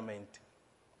diariamente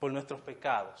por nuestros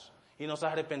pecados y nos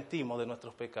arrepentimos de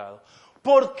nuestros pecados?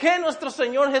 ¿Por qué nuestro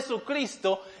Señor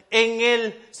Jesucristo en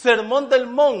el Sermón del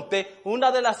Monte,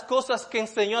 una de las cosas que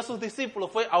enseñó a sus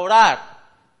discípulos fue a orar?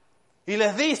 Y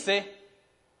les dice,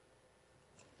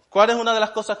 ¿cuál es una de las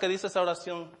cosas que dice esa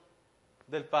oración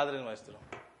del Padre Nuestro?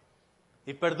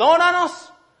 Y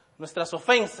perdónanos nuestras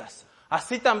ofensas,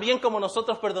 así también como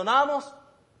nosotros perdonamos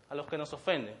a los que nos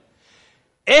ofenden.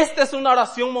 Esta es una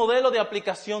oración modelo de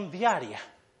aplicación diaria.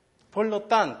 Por lo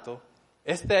tanto,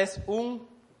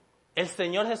 el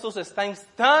Señor Jesús está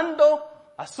instando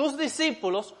a sus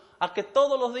discípulos a que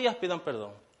todos los días pidan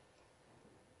perdón.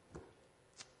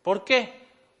 ¿Por qué?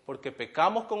 Porque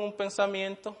pecamos con un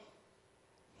pensamiento.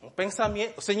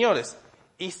 Señores,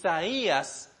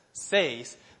 Isaías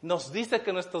 6 nos dice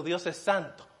que nuestro Dios es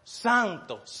santo,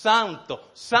 santo,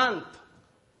 santo, santo.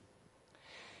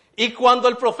 Y cuando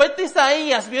el profeta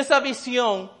Isaías vio esa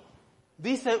visión,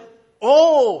 dice,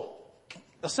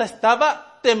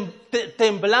 estaba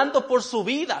temblando por su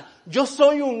vida. Yo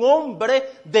soy un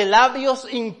hombre de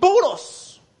labios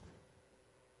impuros.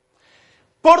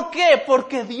 ¿Por qué?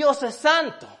 Porque Dios es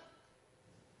santo.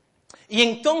 Y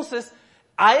entonces,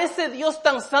 a ese Dios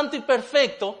tan santo y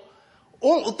perfecto,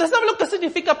 ¿usted sabe lo que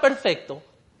significa perfecto?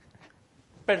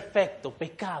 Perfecto,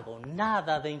 pecado,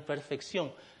 nada de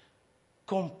imperfección.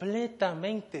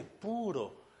 Completamente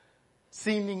puro,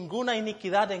 sin ninguna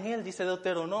iniquidad en él, dice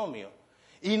Deuteronomio.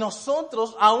 Y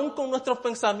nosotros, aún con nuestros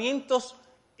pensamientos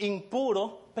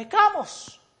impuros,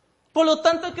 pecamos. Por lo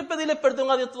tanto, hay que pedirle perdón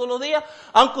a Dios todos los días.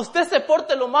 Aunque usted se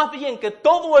porte lo más bien, que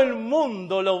todo el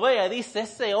mundo lo vea y dice,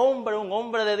 ese hombre es un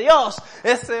hombre de Dios,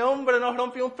 ese hombre no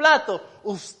rompe un plato.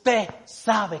 Usted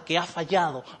sabe que ha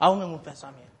fallado, aún en un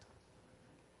pensamiento.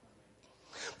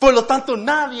 Por lo tanto,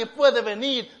 nadie puede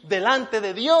venir delante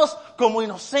de Dios como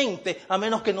inocente, a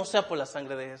menos que no sea por la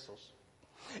sangre de Jesús.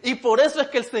 Y por eso es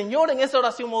que el Señor en esa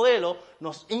oración modelo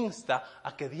nos insta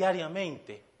a que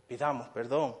diariamente pidamos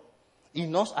perdón y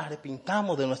nos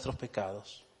arrepintamos de nuestros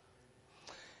pecados.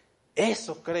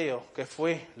 Eso creo que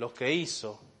fue lo que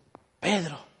hizo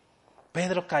Pedro.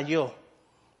 Pedro cayó.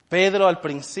 Pedro al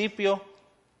principio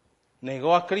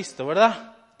negó a Cristo,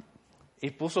 ¿verdad? Y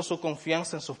puso su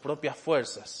confianza en sus propias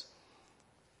fuerzas.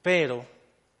 Pero,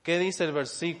 ¿qué dice el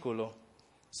versículo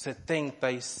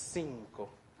 75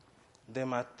 de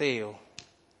Mateo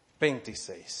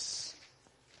 26?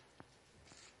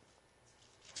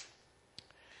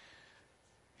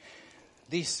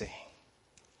 Dice,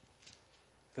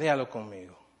 léalo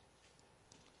conmigo.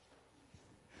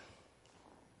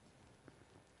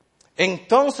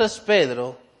 Entonces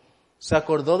Pedro se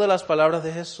acordó de las palabras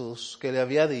de Jesús que le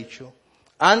había dicho: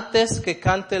 antes que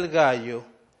cante el gallo,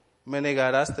 me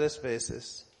negarás 3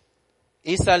 veces.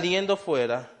 Y saliendo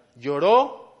fuera,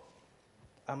 lloró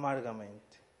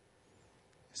amargamente.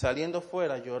 Saliendo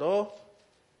fuera, lloró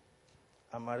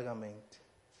amargamente.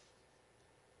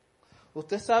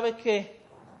 Usted sabe que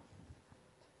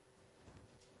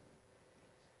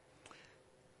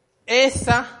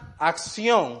esa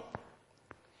acción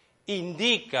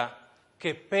indica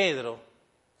que Pedro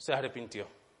se arrepintió.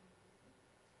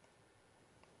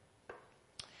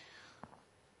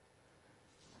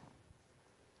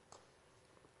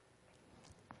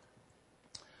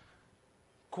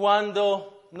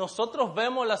 Cuando nosotros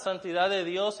vemos la santidad de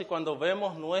Dios y cuando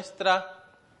vemos nuestra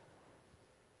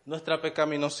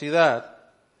pecaminosidad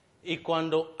y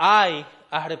cuando hay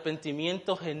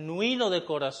arrepentimiento genuino de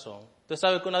corazón, usted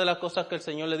sabe que una de las cosas que el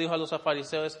Señor le dijo a los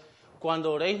fariseos es: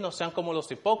 cuando oréis no sean como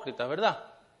los hipócritas,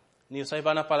 ¿verdad? Ni usáis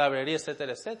vana palabrería,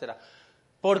 etcétera, etcétera.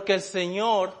 Porque el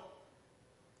Señor,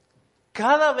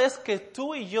 cada vez que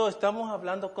tú y yo estamos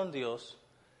hablando con Dios,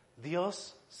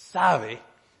 Dios sabe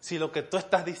si lo que tú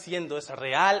estás diciendo es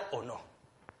real o no.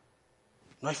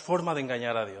 No hay forma de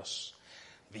engañar a Dios.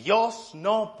 Dios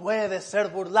no puede ser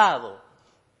burlado.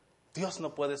 Dios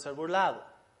no puede ser burlado.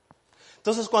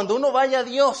 Entonces, cuando uno vaya a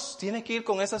Dios, tiene que ir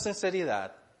con esa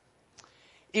sinceridad.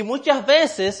 Y muchas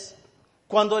veces,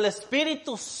 cuando el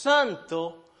Espíritu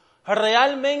Santo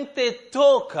realmente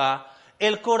toca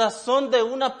el corazón de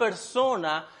una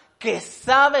persona que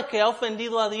sabe que ha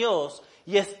ofendido a Dios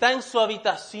y está en su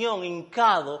habitación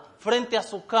hincado frente a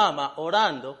su cama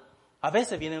orando, a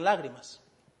veces vienen lágrimas.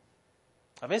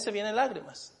 A veces vienen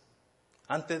lágrimas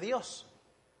ante Dios,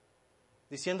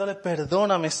 diciéndole: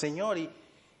 perdóname, Señor. Y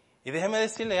déjeme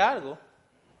decirle algo,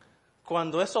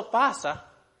 cuando eso pasa,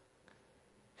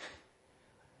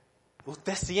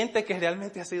 usted siente que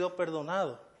realmente ha sido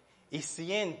perdonado y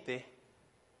siente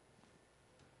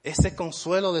ese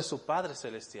consuelo de su Padre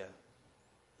Celestial.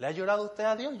 ¿Le ha llorado usted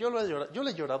a Dios? Yo le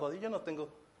he llorado a Dios. Yo no tengo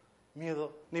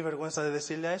miedo ni vergüenza de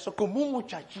decirle a eso. Como un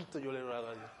muchachito yo le he llorado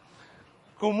a Dios.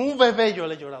 Como un bebé yo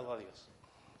le he llorado a Dios.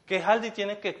 Que Hardy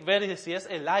tiene que ver si es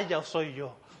Elaya o soy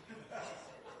yo.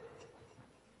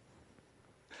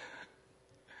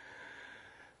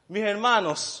 Mis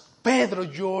hermanos, Pedro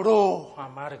lloró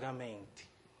amargamente,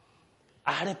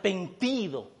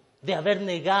 arrepentido de haber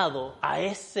negado a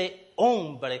ese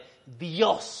hombre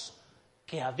Dios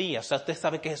que había. O sea, usted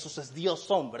sabe que Jesús es Dios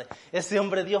hombre, ese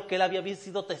hombre Dios que él había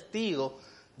sido testigo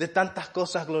de tantas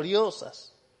cosas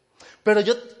gloriosas. Pero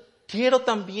yo quiero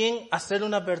también hacer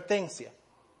una advertencia.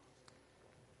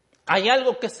 Hay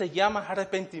algo que se llama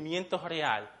arrepentimiento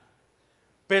real,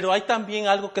 pero hay también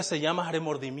algo que se llama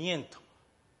remordimiento.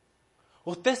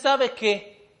 Usted sabe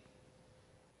que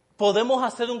podemos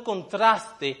hacer un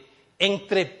contraste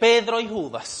entre Pedro y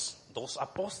Judas, 2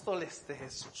 apóstoles de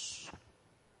Jesús.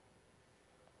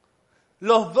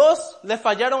 Los 2 le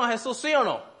fallaron a Jesús, ¿sí o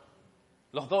no?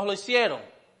 Los 2 lo hicieron.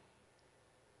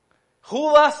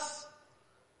 Judas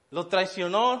lo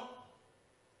traicionó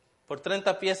por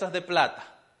 30 piezas de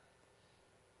plata,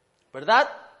 ¿verdad?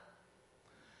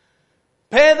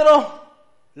 Pedro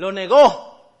lo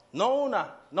negó, no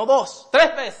 1, no 2,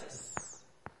 3 veces.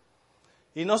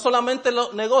 Y no solamente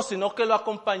lo negó, sino que lo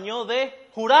acompañó de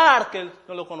jurar que él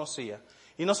no lo conocía.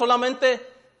 Y no solamente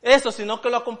eso, sino que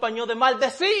lo acompañó de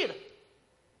maldecir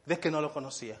de que no lo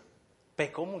conocía.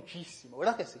 Pecó muchísimo,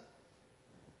 ¿verdad que sí?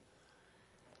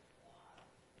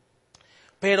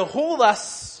 Pero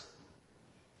Judas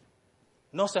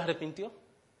no se arrepintió.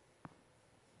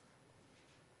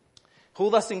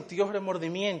 Judas sintió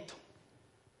remordimiento,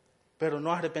 pero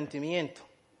no arrepentimiento.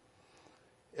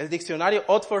 El diccionario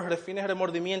Oxford define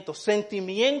remordimiento: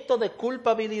 sentimiento de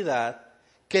culpabilidad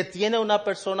que tiene una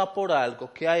persona por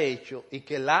algo que ha hecho y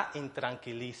que la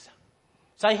intranquiliza.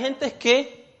 O sea, hay gente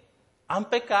que han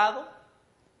pecado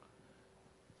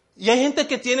y hay gente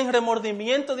que tienen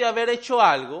remordimiento de haber hecho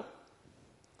algo,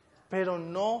 pero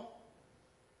no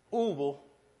hubo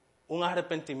un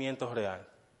arrepentimiento real.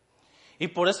 Y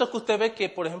por eso es que usted ve que,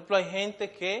 por ejemplo, hay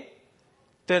gente que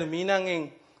terminan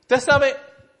en... Usted sabe,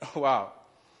 wow,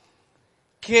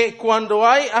 que cuando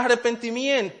hay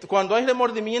arrepentimiento, cuando hay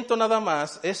remordimiento nada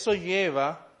más, eso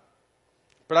lleva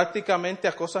prácticamente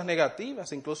a cosas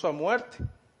negativas, incluso a muerte.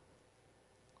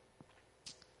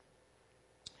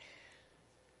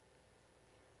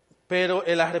 Pero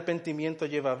el arrepentimiento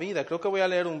lleva vida. Creo que voy a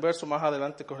leer un verso más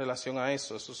adelante con relación a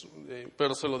eso,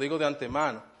 pero se lo digo de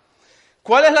antemano.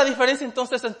 ¿Cuál es la diferencia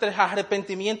entonces entre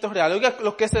arrepentimiento real? Oiga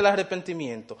lo que es el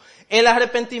arrepentimiento. El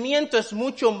arrepentimiento es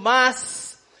mucho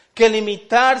más que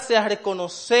limitarse a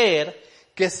reconocer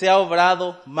que se ha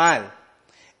obrado mal.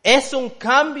 Es un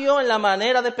cambio en la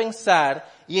manera de pensar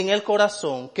y en el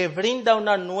corazón que brinda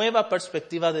una nueva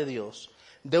perspectiva de Dios,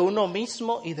 de uno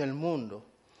mismo y del mundo.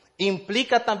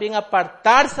 Implica también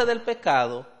apartarse del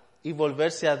pecado y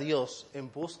volverse a Dios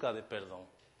en busca de perdón.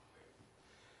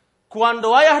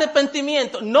 Cuando hay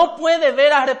arrepentimiento, no puede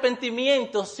haber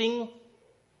arrepentimiento sin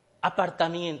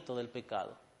apartamiento del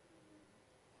pecado.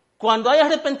 Cuando hay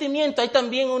arrepentimiento hay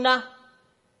también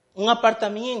un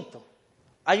apartamiento,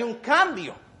 hay un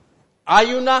cambio,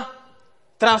 hay una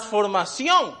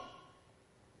transformación.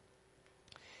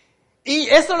 Y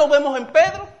eso lo vemos en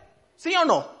Pedro, ¿sí o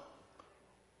no?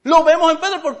 Lo vemos en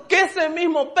Pedro porque ese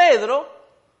mismo Pedro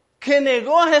que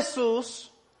negó a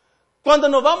Jesús, cuando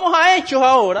nos vamos a Hechos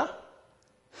ahora,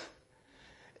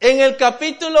 en el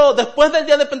capítulo, después del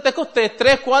día de Pentecostés,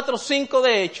 3, 4, 5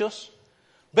 de Hechos,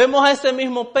 vemos a ese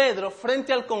mismo Pedro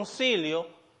frente al concilio,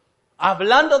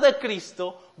 hablando de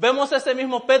Cristo, vemos a ese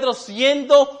mismo Pedro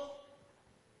siendo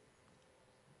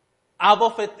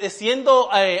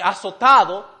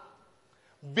azotado,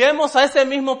 vemos a ese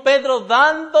mismo Pedro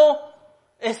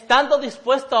estando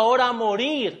dispuesto ahora a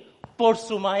morir por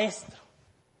su maestro.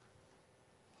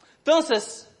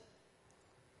 Entonces,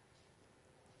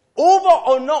 ¿hubo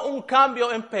o no un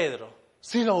cambio en Pedro?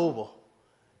 Sí lo hubo.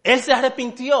 Él se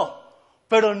arrepintió,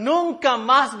 pero nunca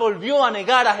más volvió a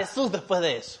negar a Jesús después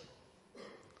de eso.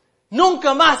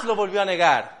 Nunca más lo volvió a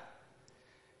negar.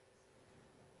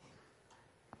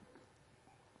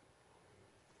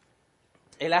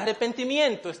 El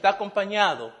arrepentimiento está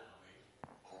acompañado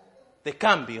de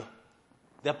cambio,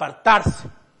 de apartarse.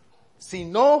 Si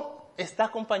no está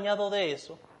acompañado de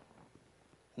eso,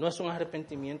 no es un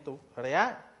arrepentimiento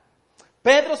real.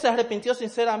 Pedro se arrepintió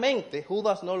sinceramente,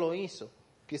 Judas no lo hizo.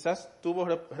 Quizás tuvo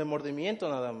remordimiento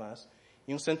nada más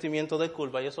y un sentimiento de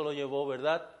culpa y eso lo llevó,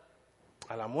 ¿verdad?,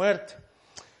 a la muerte.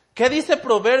 ¿Qué dice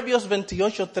Proverbios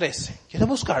 28:13? ¿Quiere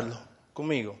buscarlo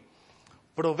conmigo?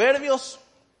 Proverbios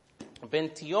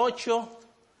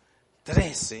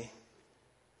 28:13.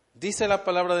 Dice la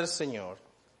palabra del Señor: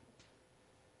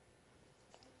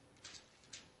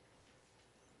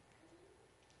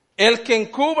 el que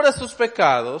encubre sus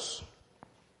pecados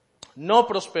no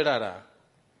prosperará,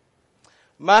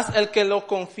 mas el que lo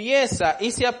confiesa y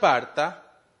se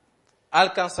aparta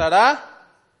alcanzará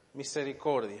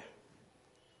misericordia.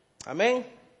 Amén.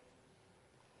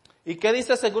 ¿Y qué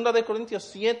dice 2 de Corintios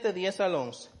 7, 10 al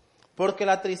 11? Porque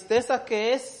la tristeza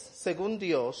que es según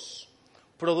Dios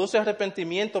produce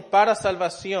arrepentimiento para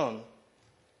salvación,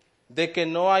 de que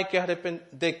no hay que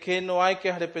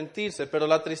arrepentirse, pero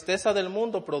la tristeza del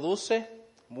mundo produce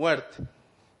muerte.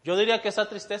 Yo diría que esa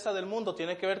tristeza del mundo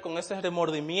tiene que ver con ese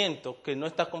remordimiento que no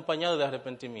está acompañado de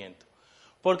arrepentimiento.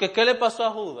 Porque ¿qué le pasó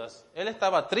a Judas? Él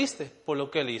estaba triste por lo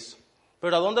que él hizo.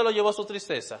 ¿Pero a dónde lo llevó su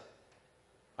tristeza?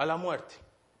 A la muerte.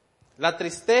 La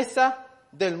tristeza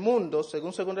del mundo,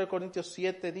 según 2 Corintios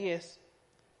 7, 10,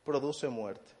 produce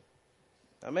muerte.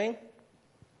 Amén.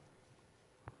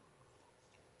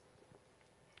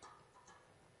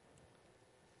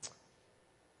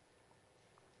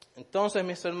 Entonces,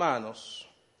 mis hermanos,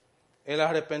 el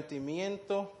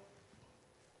arrepentimiento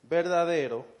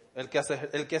verdadero, el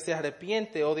que se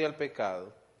arrepiente odia el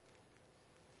pecado.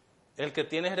 El que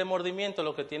tiene remordimiento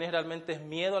lo que tiene realmente es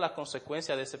miedo a las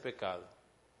consecuencias de ese pecado.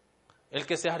 El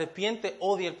que se arrepiente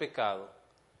odia el pecado.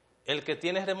 El que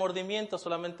tiene remordimiento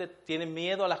solamente tiene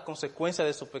miedo a las consecuencias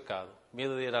de su pecado.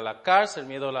 Miedo de ir a la cárcel,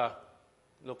 miedo a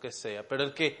lo que sea. Pero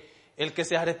el que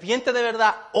se arrepiente de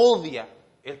verdad odia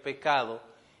el pecado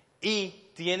y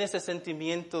tiene ese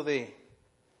sentimiento de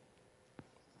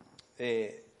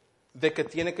que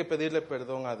tiene que pedirle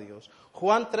perdón a Dios.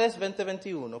 Juan 3, 20,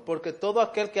 21. Porque todo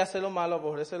aquel que hace lo malo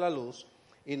aborrece la luz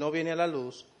y no viene a la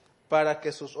luz para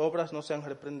que sus obras no sean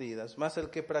reprendidas. Mas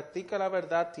el que practica la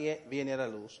verdad viene a la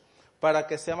luz para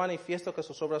que sea manifiesto que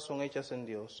sus obras son hechas en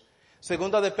Dios.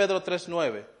 Segunda de Pedro 3,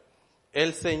 9.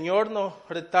 El Señor no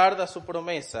retarda su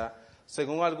promesa,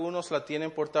 según algunos la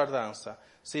tienen por tardanza,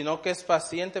 sino que es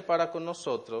paciente para con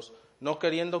nosotros, no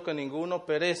queriendo que ninguno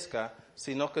perezca,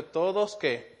 sino que todos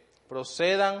que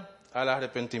procedan al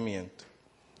arrepentimiento.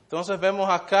 Entonces vemos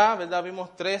acá, ¿verdad? Vimos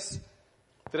tres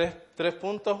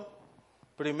puntos.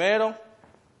 Primero,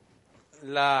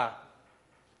 la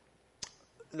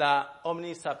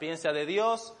omnisapiencia de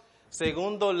Dios.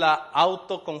 Segundo, la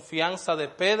autoconfianza de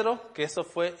Pedro, que eso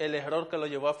fue el error que lo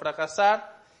llevó a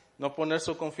fracasar, no poner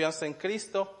su confianza en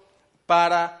Cristo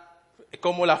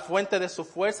como la fuente de su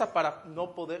fuerza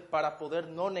para poder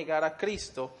no negar a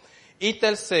Cristo. Y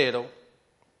tercero,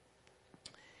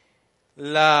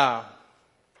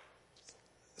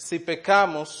 si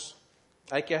pecamos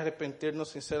hay que arrepentirnos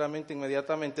sinceramente,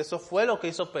 inmediatamente. Eso fue lo que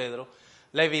hizo Pedro.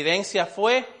 La evidencia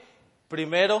fue,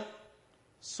 primero,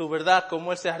 su verdad,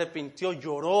 cómo él se arrepintió,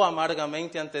 lloró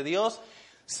amargamente ante Dios.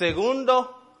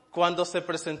 Segundo, cuando se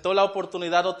presentó la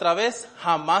oportunidad otra vez,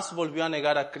 jamás volvió a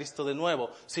negar a Cristo de nuevo,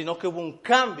 sino que hubo un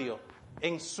cambio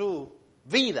en su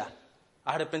vida.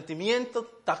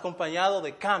 Arrepentimiento está acompañado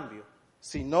de cambio.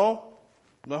 Si no,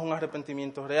 no es un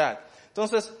arrepentimiento real.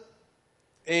 Entonces,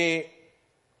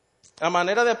 a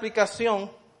manera de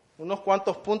aplicación, unos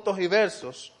cuantos puntos y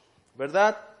versos,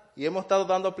 ¿verdad? Y hemos estado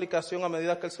dando aplicación a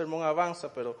medida que el sermón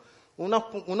avanza, pero unas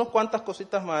cuantas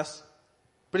cositas más.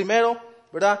 Primero,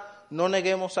 ¿verdad? No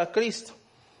neguemos a Cristo.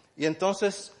 Y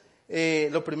entonces,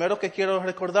 lo primero que quiero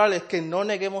recordarles es que no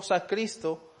neguemos a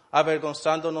Cristo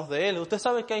avergonzándonos de Él. Usted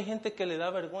sabe que hay gente que le da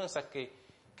vergüenza que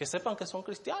sepan que son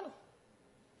cristianos,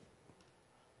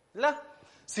 ¿verdad?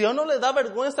 Si a uno le da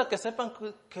vergüenza que sepan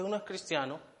que uno es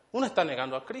cristiano, uno está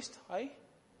negando a Cristo ahí.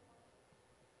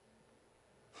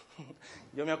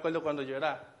 Yo me acuerdo cuando yo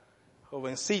era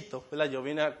jovencito, ¿verdad? Yo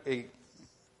vine,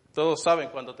 todos saben,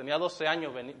 cuando tenía 12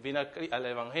 años vine al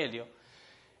Evangelio.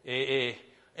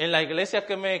 En la iglesia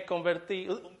que me convertí,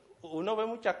 uno ve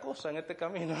muchas cosas en este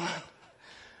camino, hermano.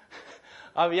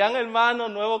 Habían hermanos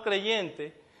nuevos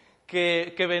creyentes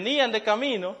que venían de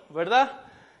camino, ¿verdad?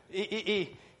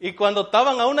 Y cuando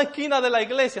estaban a una esquina de la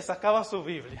iglesia sacaban su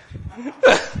Biblia.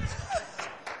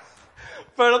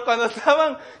 Pero cuando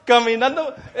estaban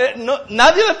caminando,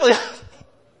 nadie le podía...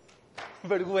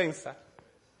 Vergüenza.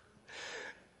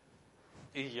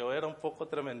 Y yo era un poco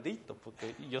tremendito,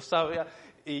 porque yo sabía,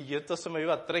 y yo entonces me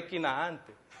iba 3 esquinas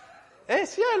antes.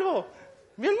 Siervo,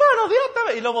 mi hermano, Dios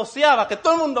te ve. Y lo voceaba, que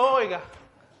todo el mundo oiga.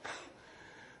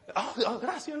 Oh,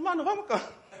 gracias, hermano, vamos.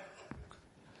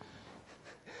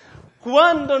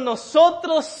 Cuando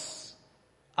nosotros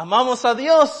amamos a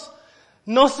Dios,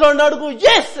 nos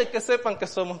enorgullece que sepan que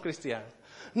somos cristianos.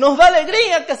 Nos da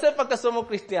alegría que sepan que somos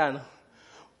cristianos.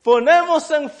 Ponemos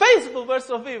en Facebook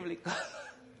versos bíblicos.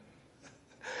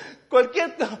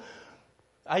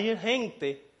 Hay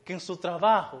gente que en su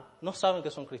trabajo no saben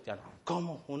que son cristianos.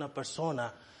 ¿Cómo una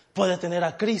persona puede tener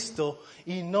a Cristo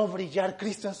y no brillar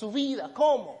Cristo en su vida?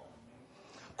 ¿Cómo?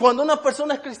 Cuando una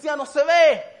persona es cristiano se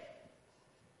ve.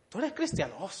 ¿Tú eres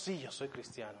cristiano? Oh, sí, yo soy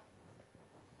cristiano.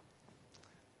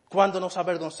 Cuando nos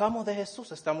avergonzamos de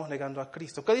Jesús, estamos negando a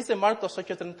Cristo. ¿Qué dice Marcos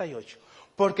 8:38?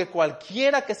 Porque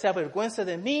cualquiera que se avergüence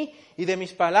de mí y de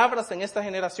mis palabras en esta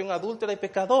generación adúltera y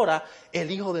pecadora, el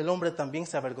Hijo del Hombre también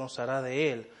se avergonzará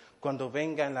de él cuando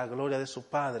venga en la gloria de su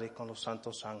Padre con los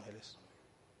santos ángeles.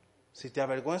 Si te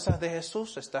avergüenzas de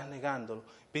Jesús, estás negándolo.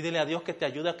 Pídele a Dios que te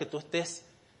ayude a que tú estés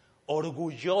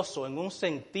orgulloso en un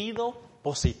sentido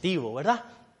positivo, ¿verdad?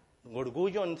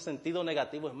 Orgullo en sentido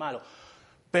negativo es malo.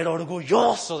 Pero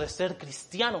orgulloso de ser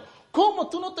cristiano. ¿Cómo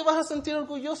tú no te vas a sentir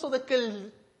orgulloso de que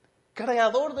el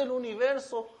creador del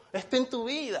universo esté en tu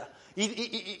vida?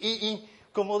 Y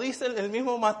como dice el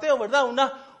mismo Mateo, ¿verdad?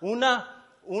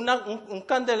 Un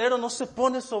candelero no se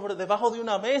pone debajo de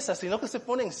una mesa, sino que se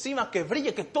pone encima, que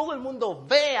brille, que todo el mundo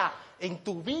vea en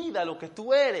tu vida lo que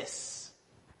tú eres.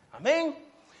 Amén.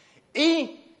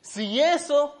 Y si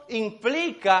eso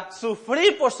implica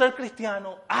sufrir por ser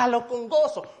cristiano, hazlo con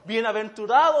gozo.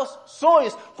 Bienaventurados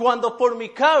sois cuando por mi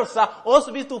causa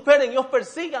os vituperen y os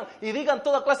persigan y digan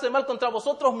toda clase de mal contra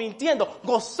vosotros mintiendo.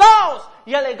 Gozaos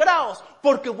y alegraos,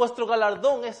 porque vuestro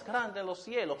galardón es grande en los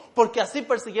cielos, porque así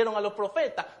persiguieron a los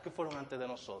profetas que fueron antes de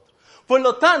nosotros. Por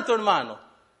lo tanto, hermano,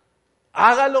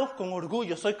 hágalo con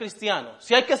orgullo, soy cristiano.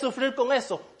 Si hay que sufrir con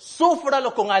eso,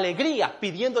 súfralo con alegría,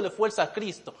 pidiéndole fuerza a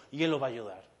Cristo, y Él lo va a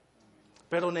ayudar.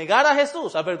 Pero negar a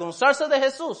Jesús, avergonzarse de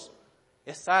Jesús,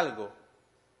 es algo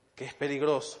que es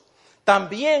peligroso.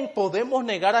 También podemos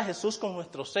negar a Jesús con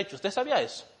nuestros hechos. ¿Usted sabía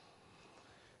eso?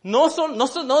 No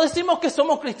decimos que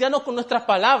somos cristianos con nuestras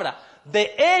palabras.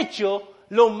 De hecho,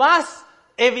 lo más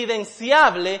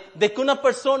evidenciable de que una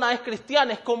persona es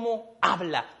cristiana es cómo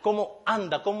habla, cómo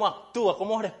anda, cómo actúa,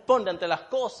 cómo responde ante las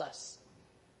cosas.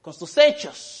 Con sus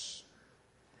hechos.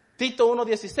 Tito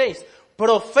 1:16.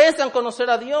 Profesan conocer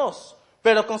a Dios,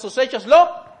 pero con sus hechos lo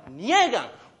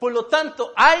niegan. Por lo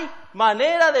tanto, hay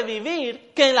manera de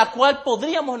vivir en la cual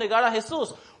podríamos negar a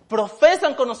Jesús.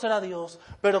 Profesan conocer a Dios,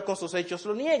 pero con sus hechos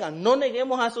lo niegan. No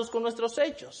neguemos a Jesús con nuestros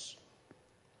hechos.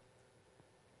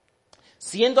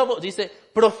 Dice,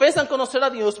 profesan conocer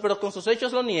a Dios, pero con sus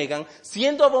hechos lo niegan,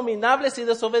 siendo abominables y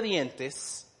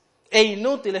desobedientes e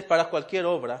inútiles para cualquier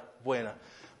obra buena.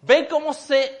 ¿Ven cómo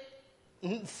se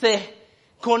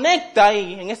conecta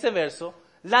ahí, en ese verso,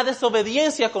 la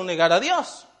desobediencia con negar a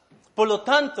Dios? Por lo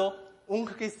tanto, un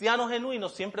cristiano genuino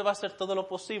siempre va a hacer todo lo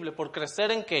posible por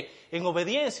crecer ¿en qué? En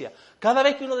obediencia. Cada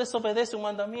vez que uno desobedece un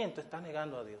mandamiento, está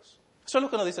negando a Dios. Eso es lo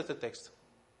que nos dice este texto.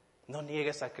 No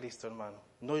niegues a Cristo, hermano.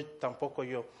 No, tampoco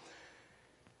yo.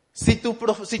 Si tú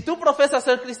profesas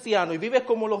ser cristiano y vives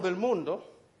como los del mundo,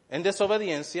 en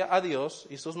desobediencia a Dios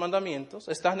y sus mandamientos,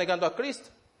 estás negando a Cristo.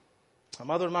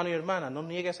 Amado hermano y hermana, no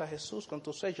niegues a Jesús con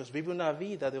tus hechos. Vive una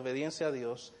vida de obediencia a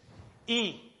Dios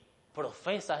y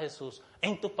profesa a Jesús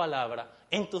en tu palabra,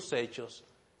 en tus hechos,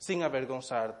 sin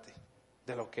avergonzarte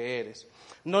de lo que eres.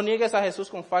 No niegues a Jesús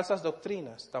con falsas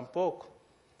doctrinas, tampoco.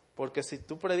 Porque si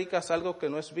tú predicas algo que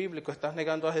no es bíblico, estás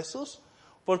negando a Jesús.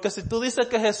 Porque si tú dices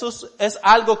que Jesús es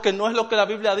algo que no es lo que la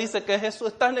Biblia dice que es Jesús,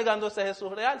 estás negando ese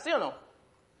Jesús real, ¿sí o no?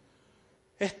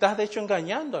 Estás de hecho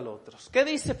engañando a los otros. ¿Qué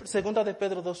dice 2 de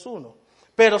Pedro 2:1?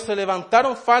 Pero se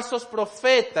levantaron falsos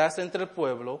profetas entre el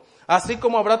pueblo, así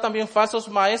como habrá también falsos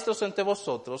maestros entre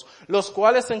vosotros, los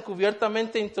cuales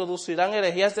encubiertamente introducirán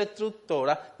herejías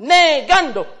destructoras,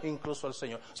 negando incluso al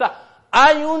Señor. O sea,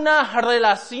 hay una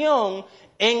relación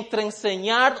entre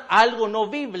enseñar algo no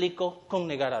bíblico con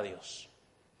negar a Dios.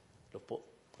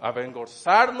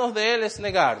 Avergonzarnos de Él es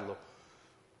negarlo.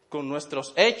 Con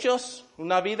nuestros hechos,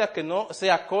 una vida que no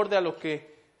sea acorde a lo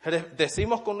que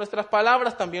decimos con nuestras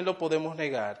palabras, también lo podemos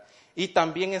negar. Y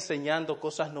también enseñando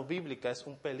cosas no bíblicas es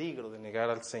un peligro de negar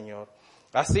al Señor.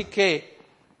 Así que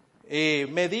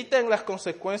medita en las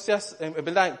consecuencias,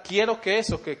 ¿verdad? Quiero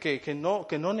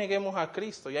que no neguemos a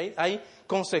Cristo. Y hay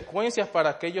consecuencias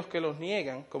para aquellos que los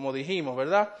niegan, como dijimos,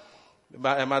 ¿verdad?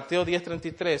 Mateo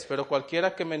 10:33, pero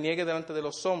cualquiera que me niegue delante de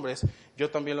los hombres, yo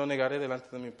también lo negaré delante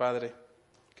de mi Padre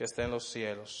que está en los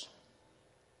cielos.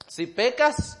 Si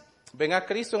pecas, ven a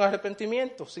Cristo en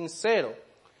arrepentimiento sincero.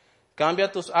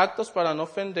 Cambia tus actos para no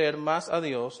ofender más a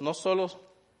Dios, no solo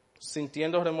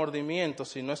sintiendo remordimiento,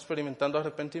 sino experimentando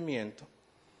arrepentimiento.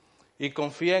 Y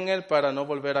confía en Él para no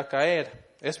volver a caer.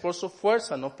 Es por su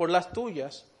fuerza, no por las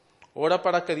tuyas. Ora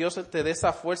para que Dios te dé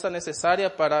esa fuerza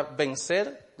necesaria para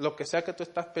vencer lo que sea que tú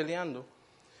estás peleando.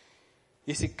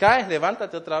 Y si caes,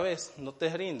 levántate otra vez, no te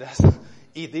rindas.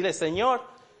 Y dile, Señor,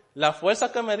 las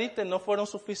fuerzas que me diste no fueron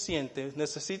suficientes,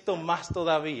 necesito más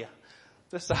todavía.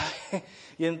 Usted sabe,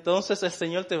 y entonces el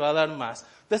Señor te va a dar más.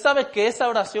 Usted sabe que esa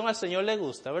oración al Señor le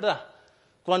gusta, ¿verdad?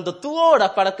 Cuando tú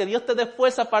oras para que Dios te dé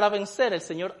fuerza para vencer, el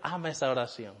Señor ama esa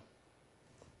oración.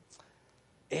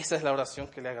 Esa es la oración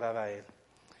que le agrada a Él.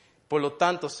 Por lo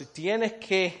tanto, si tienes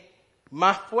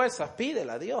más fuerza,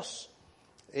 pídela a Dios.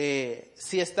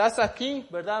 Si estás aquí,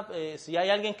 ¿verdad? Si hay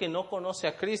alguien que no conoce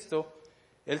a Cristo,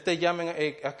 Él te llama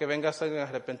a que vengas en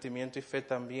arrepentimiento y fe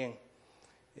también.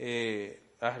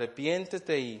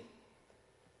 Arrepiéntete y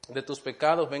de tus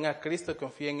pecados, ven a Cristo y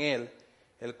confía en Él,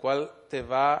 el cual te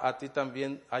va a ti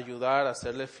también ayudar a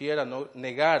serle fiel, a no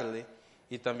negarle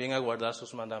y también a guardar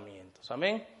sus mandamientos.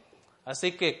 Amén.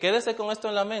 Así que quédese con esto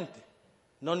en la mente.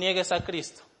 No niegues a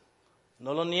Cristo.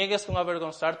 No lo niegues con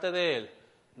avergonzarte de Él.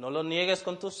 No lo niegues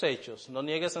con tus hechos. No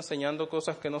niegues enseñando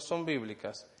cosas que no son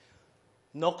bíblicas.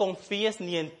 No confíes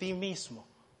ni en ti mismo.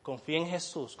 Confía en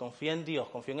Jesús, confía en Dios,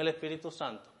 confía en el Espíritu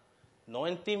Santo. No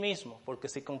en ti mismo, porque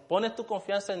si pones tu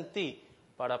confianza en ti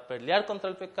para pelear contra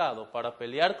el pecado, para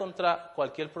pelear contra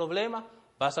cualquier problema,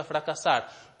 vas a fracasar.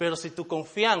 Pero si tu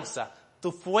confianza,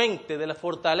 tu fuente de la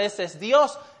fortaleza es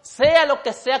Dios, sea lo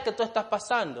que sea que tú estás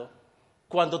pasando,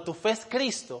 cuando tu fe es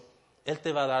Cristo, Él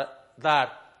te va a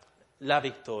dar la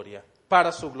victoria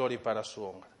para su gloria y para su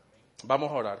honra. Vamos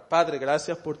a orar. Padre,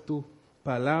 gracias por tu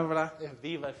palabra. Es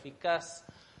viva, eficaz,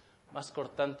 más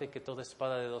cortante que toda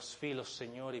espada de dos filos,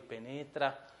 Señor, y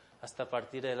penetra hasta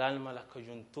partir el alma, la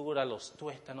coyuntura, los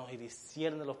tuétanos y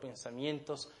discierne los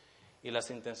pensamientos y las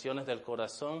intenciones del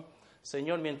corazón.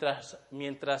 Señor,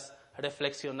 mientras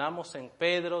reflexionamos en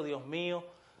Pedro, Dios mío,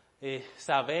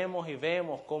 sabemos y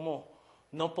vemos cómo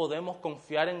no podemos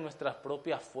confiar en nuestras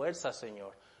propias fuerzas,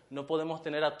 Señor. No podemos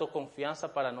tener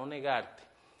autoconfianza para no negarte.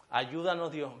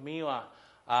 Ayúdanos, Dios mío,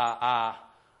 a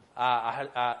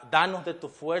darnos de tu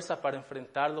fuerza para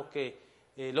enfrentar lo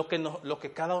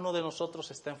que cada uno de nosotros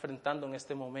está enfrentando en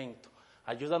este momento.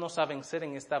 Ayúdanos a vencer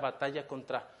en esta batalla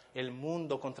contra el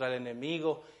mundo, contra el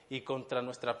enemigo y contra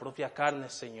nuestra propia carne,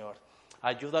 Señor.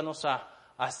 Ayúdanos a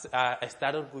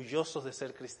estar orgullosos de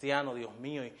ser cristianos, Dios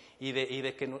mío, y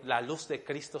de que la luz de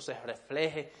Cristo se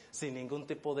refleje sin ningún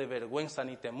tipo de vergüenza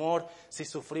ni temor. Si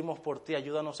sufrimos por ti,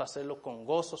 ayúdanos a hacerlo con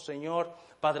gozo,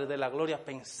 Señor, Padre de la gloria,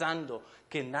 pensando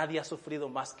que nadie ha sufrido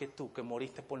más que tú, que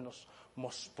moriste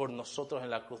por nosotros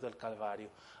en la cruz del Calvario.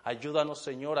 Ayúdanos,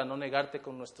 Señor, a no negarte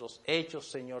con nuestros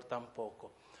hechos, Señor,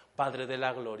 tampoco, Padre de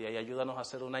la gloria, y ayúdanos a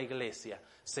ser una iglesia,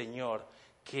 Señor,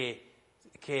 que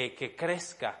que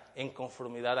crezca en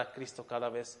conformidad a Cristo cada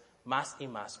vez más y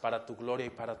más para tu gloria y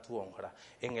para tu honra.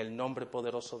 En el nombre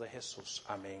poderoso de Jesús.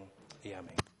 Amén y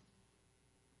amén.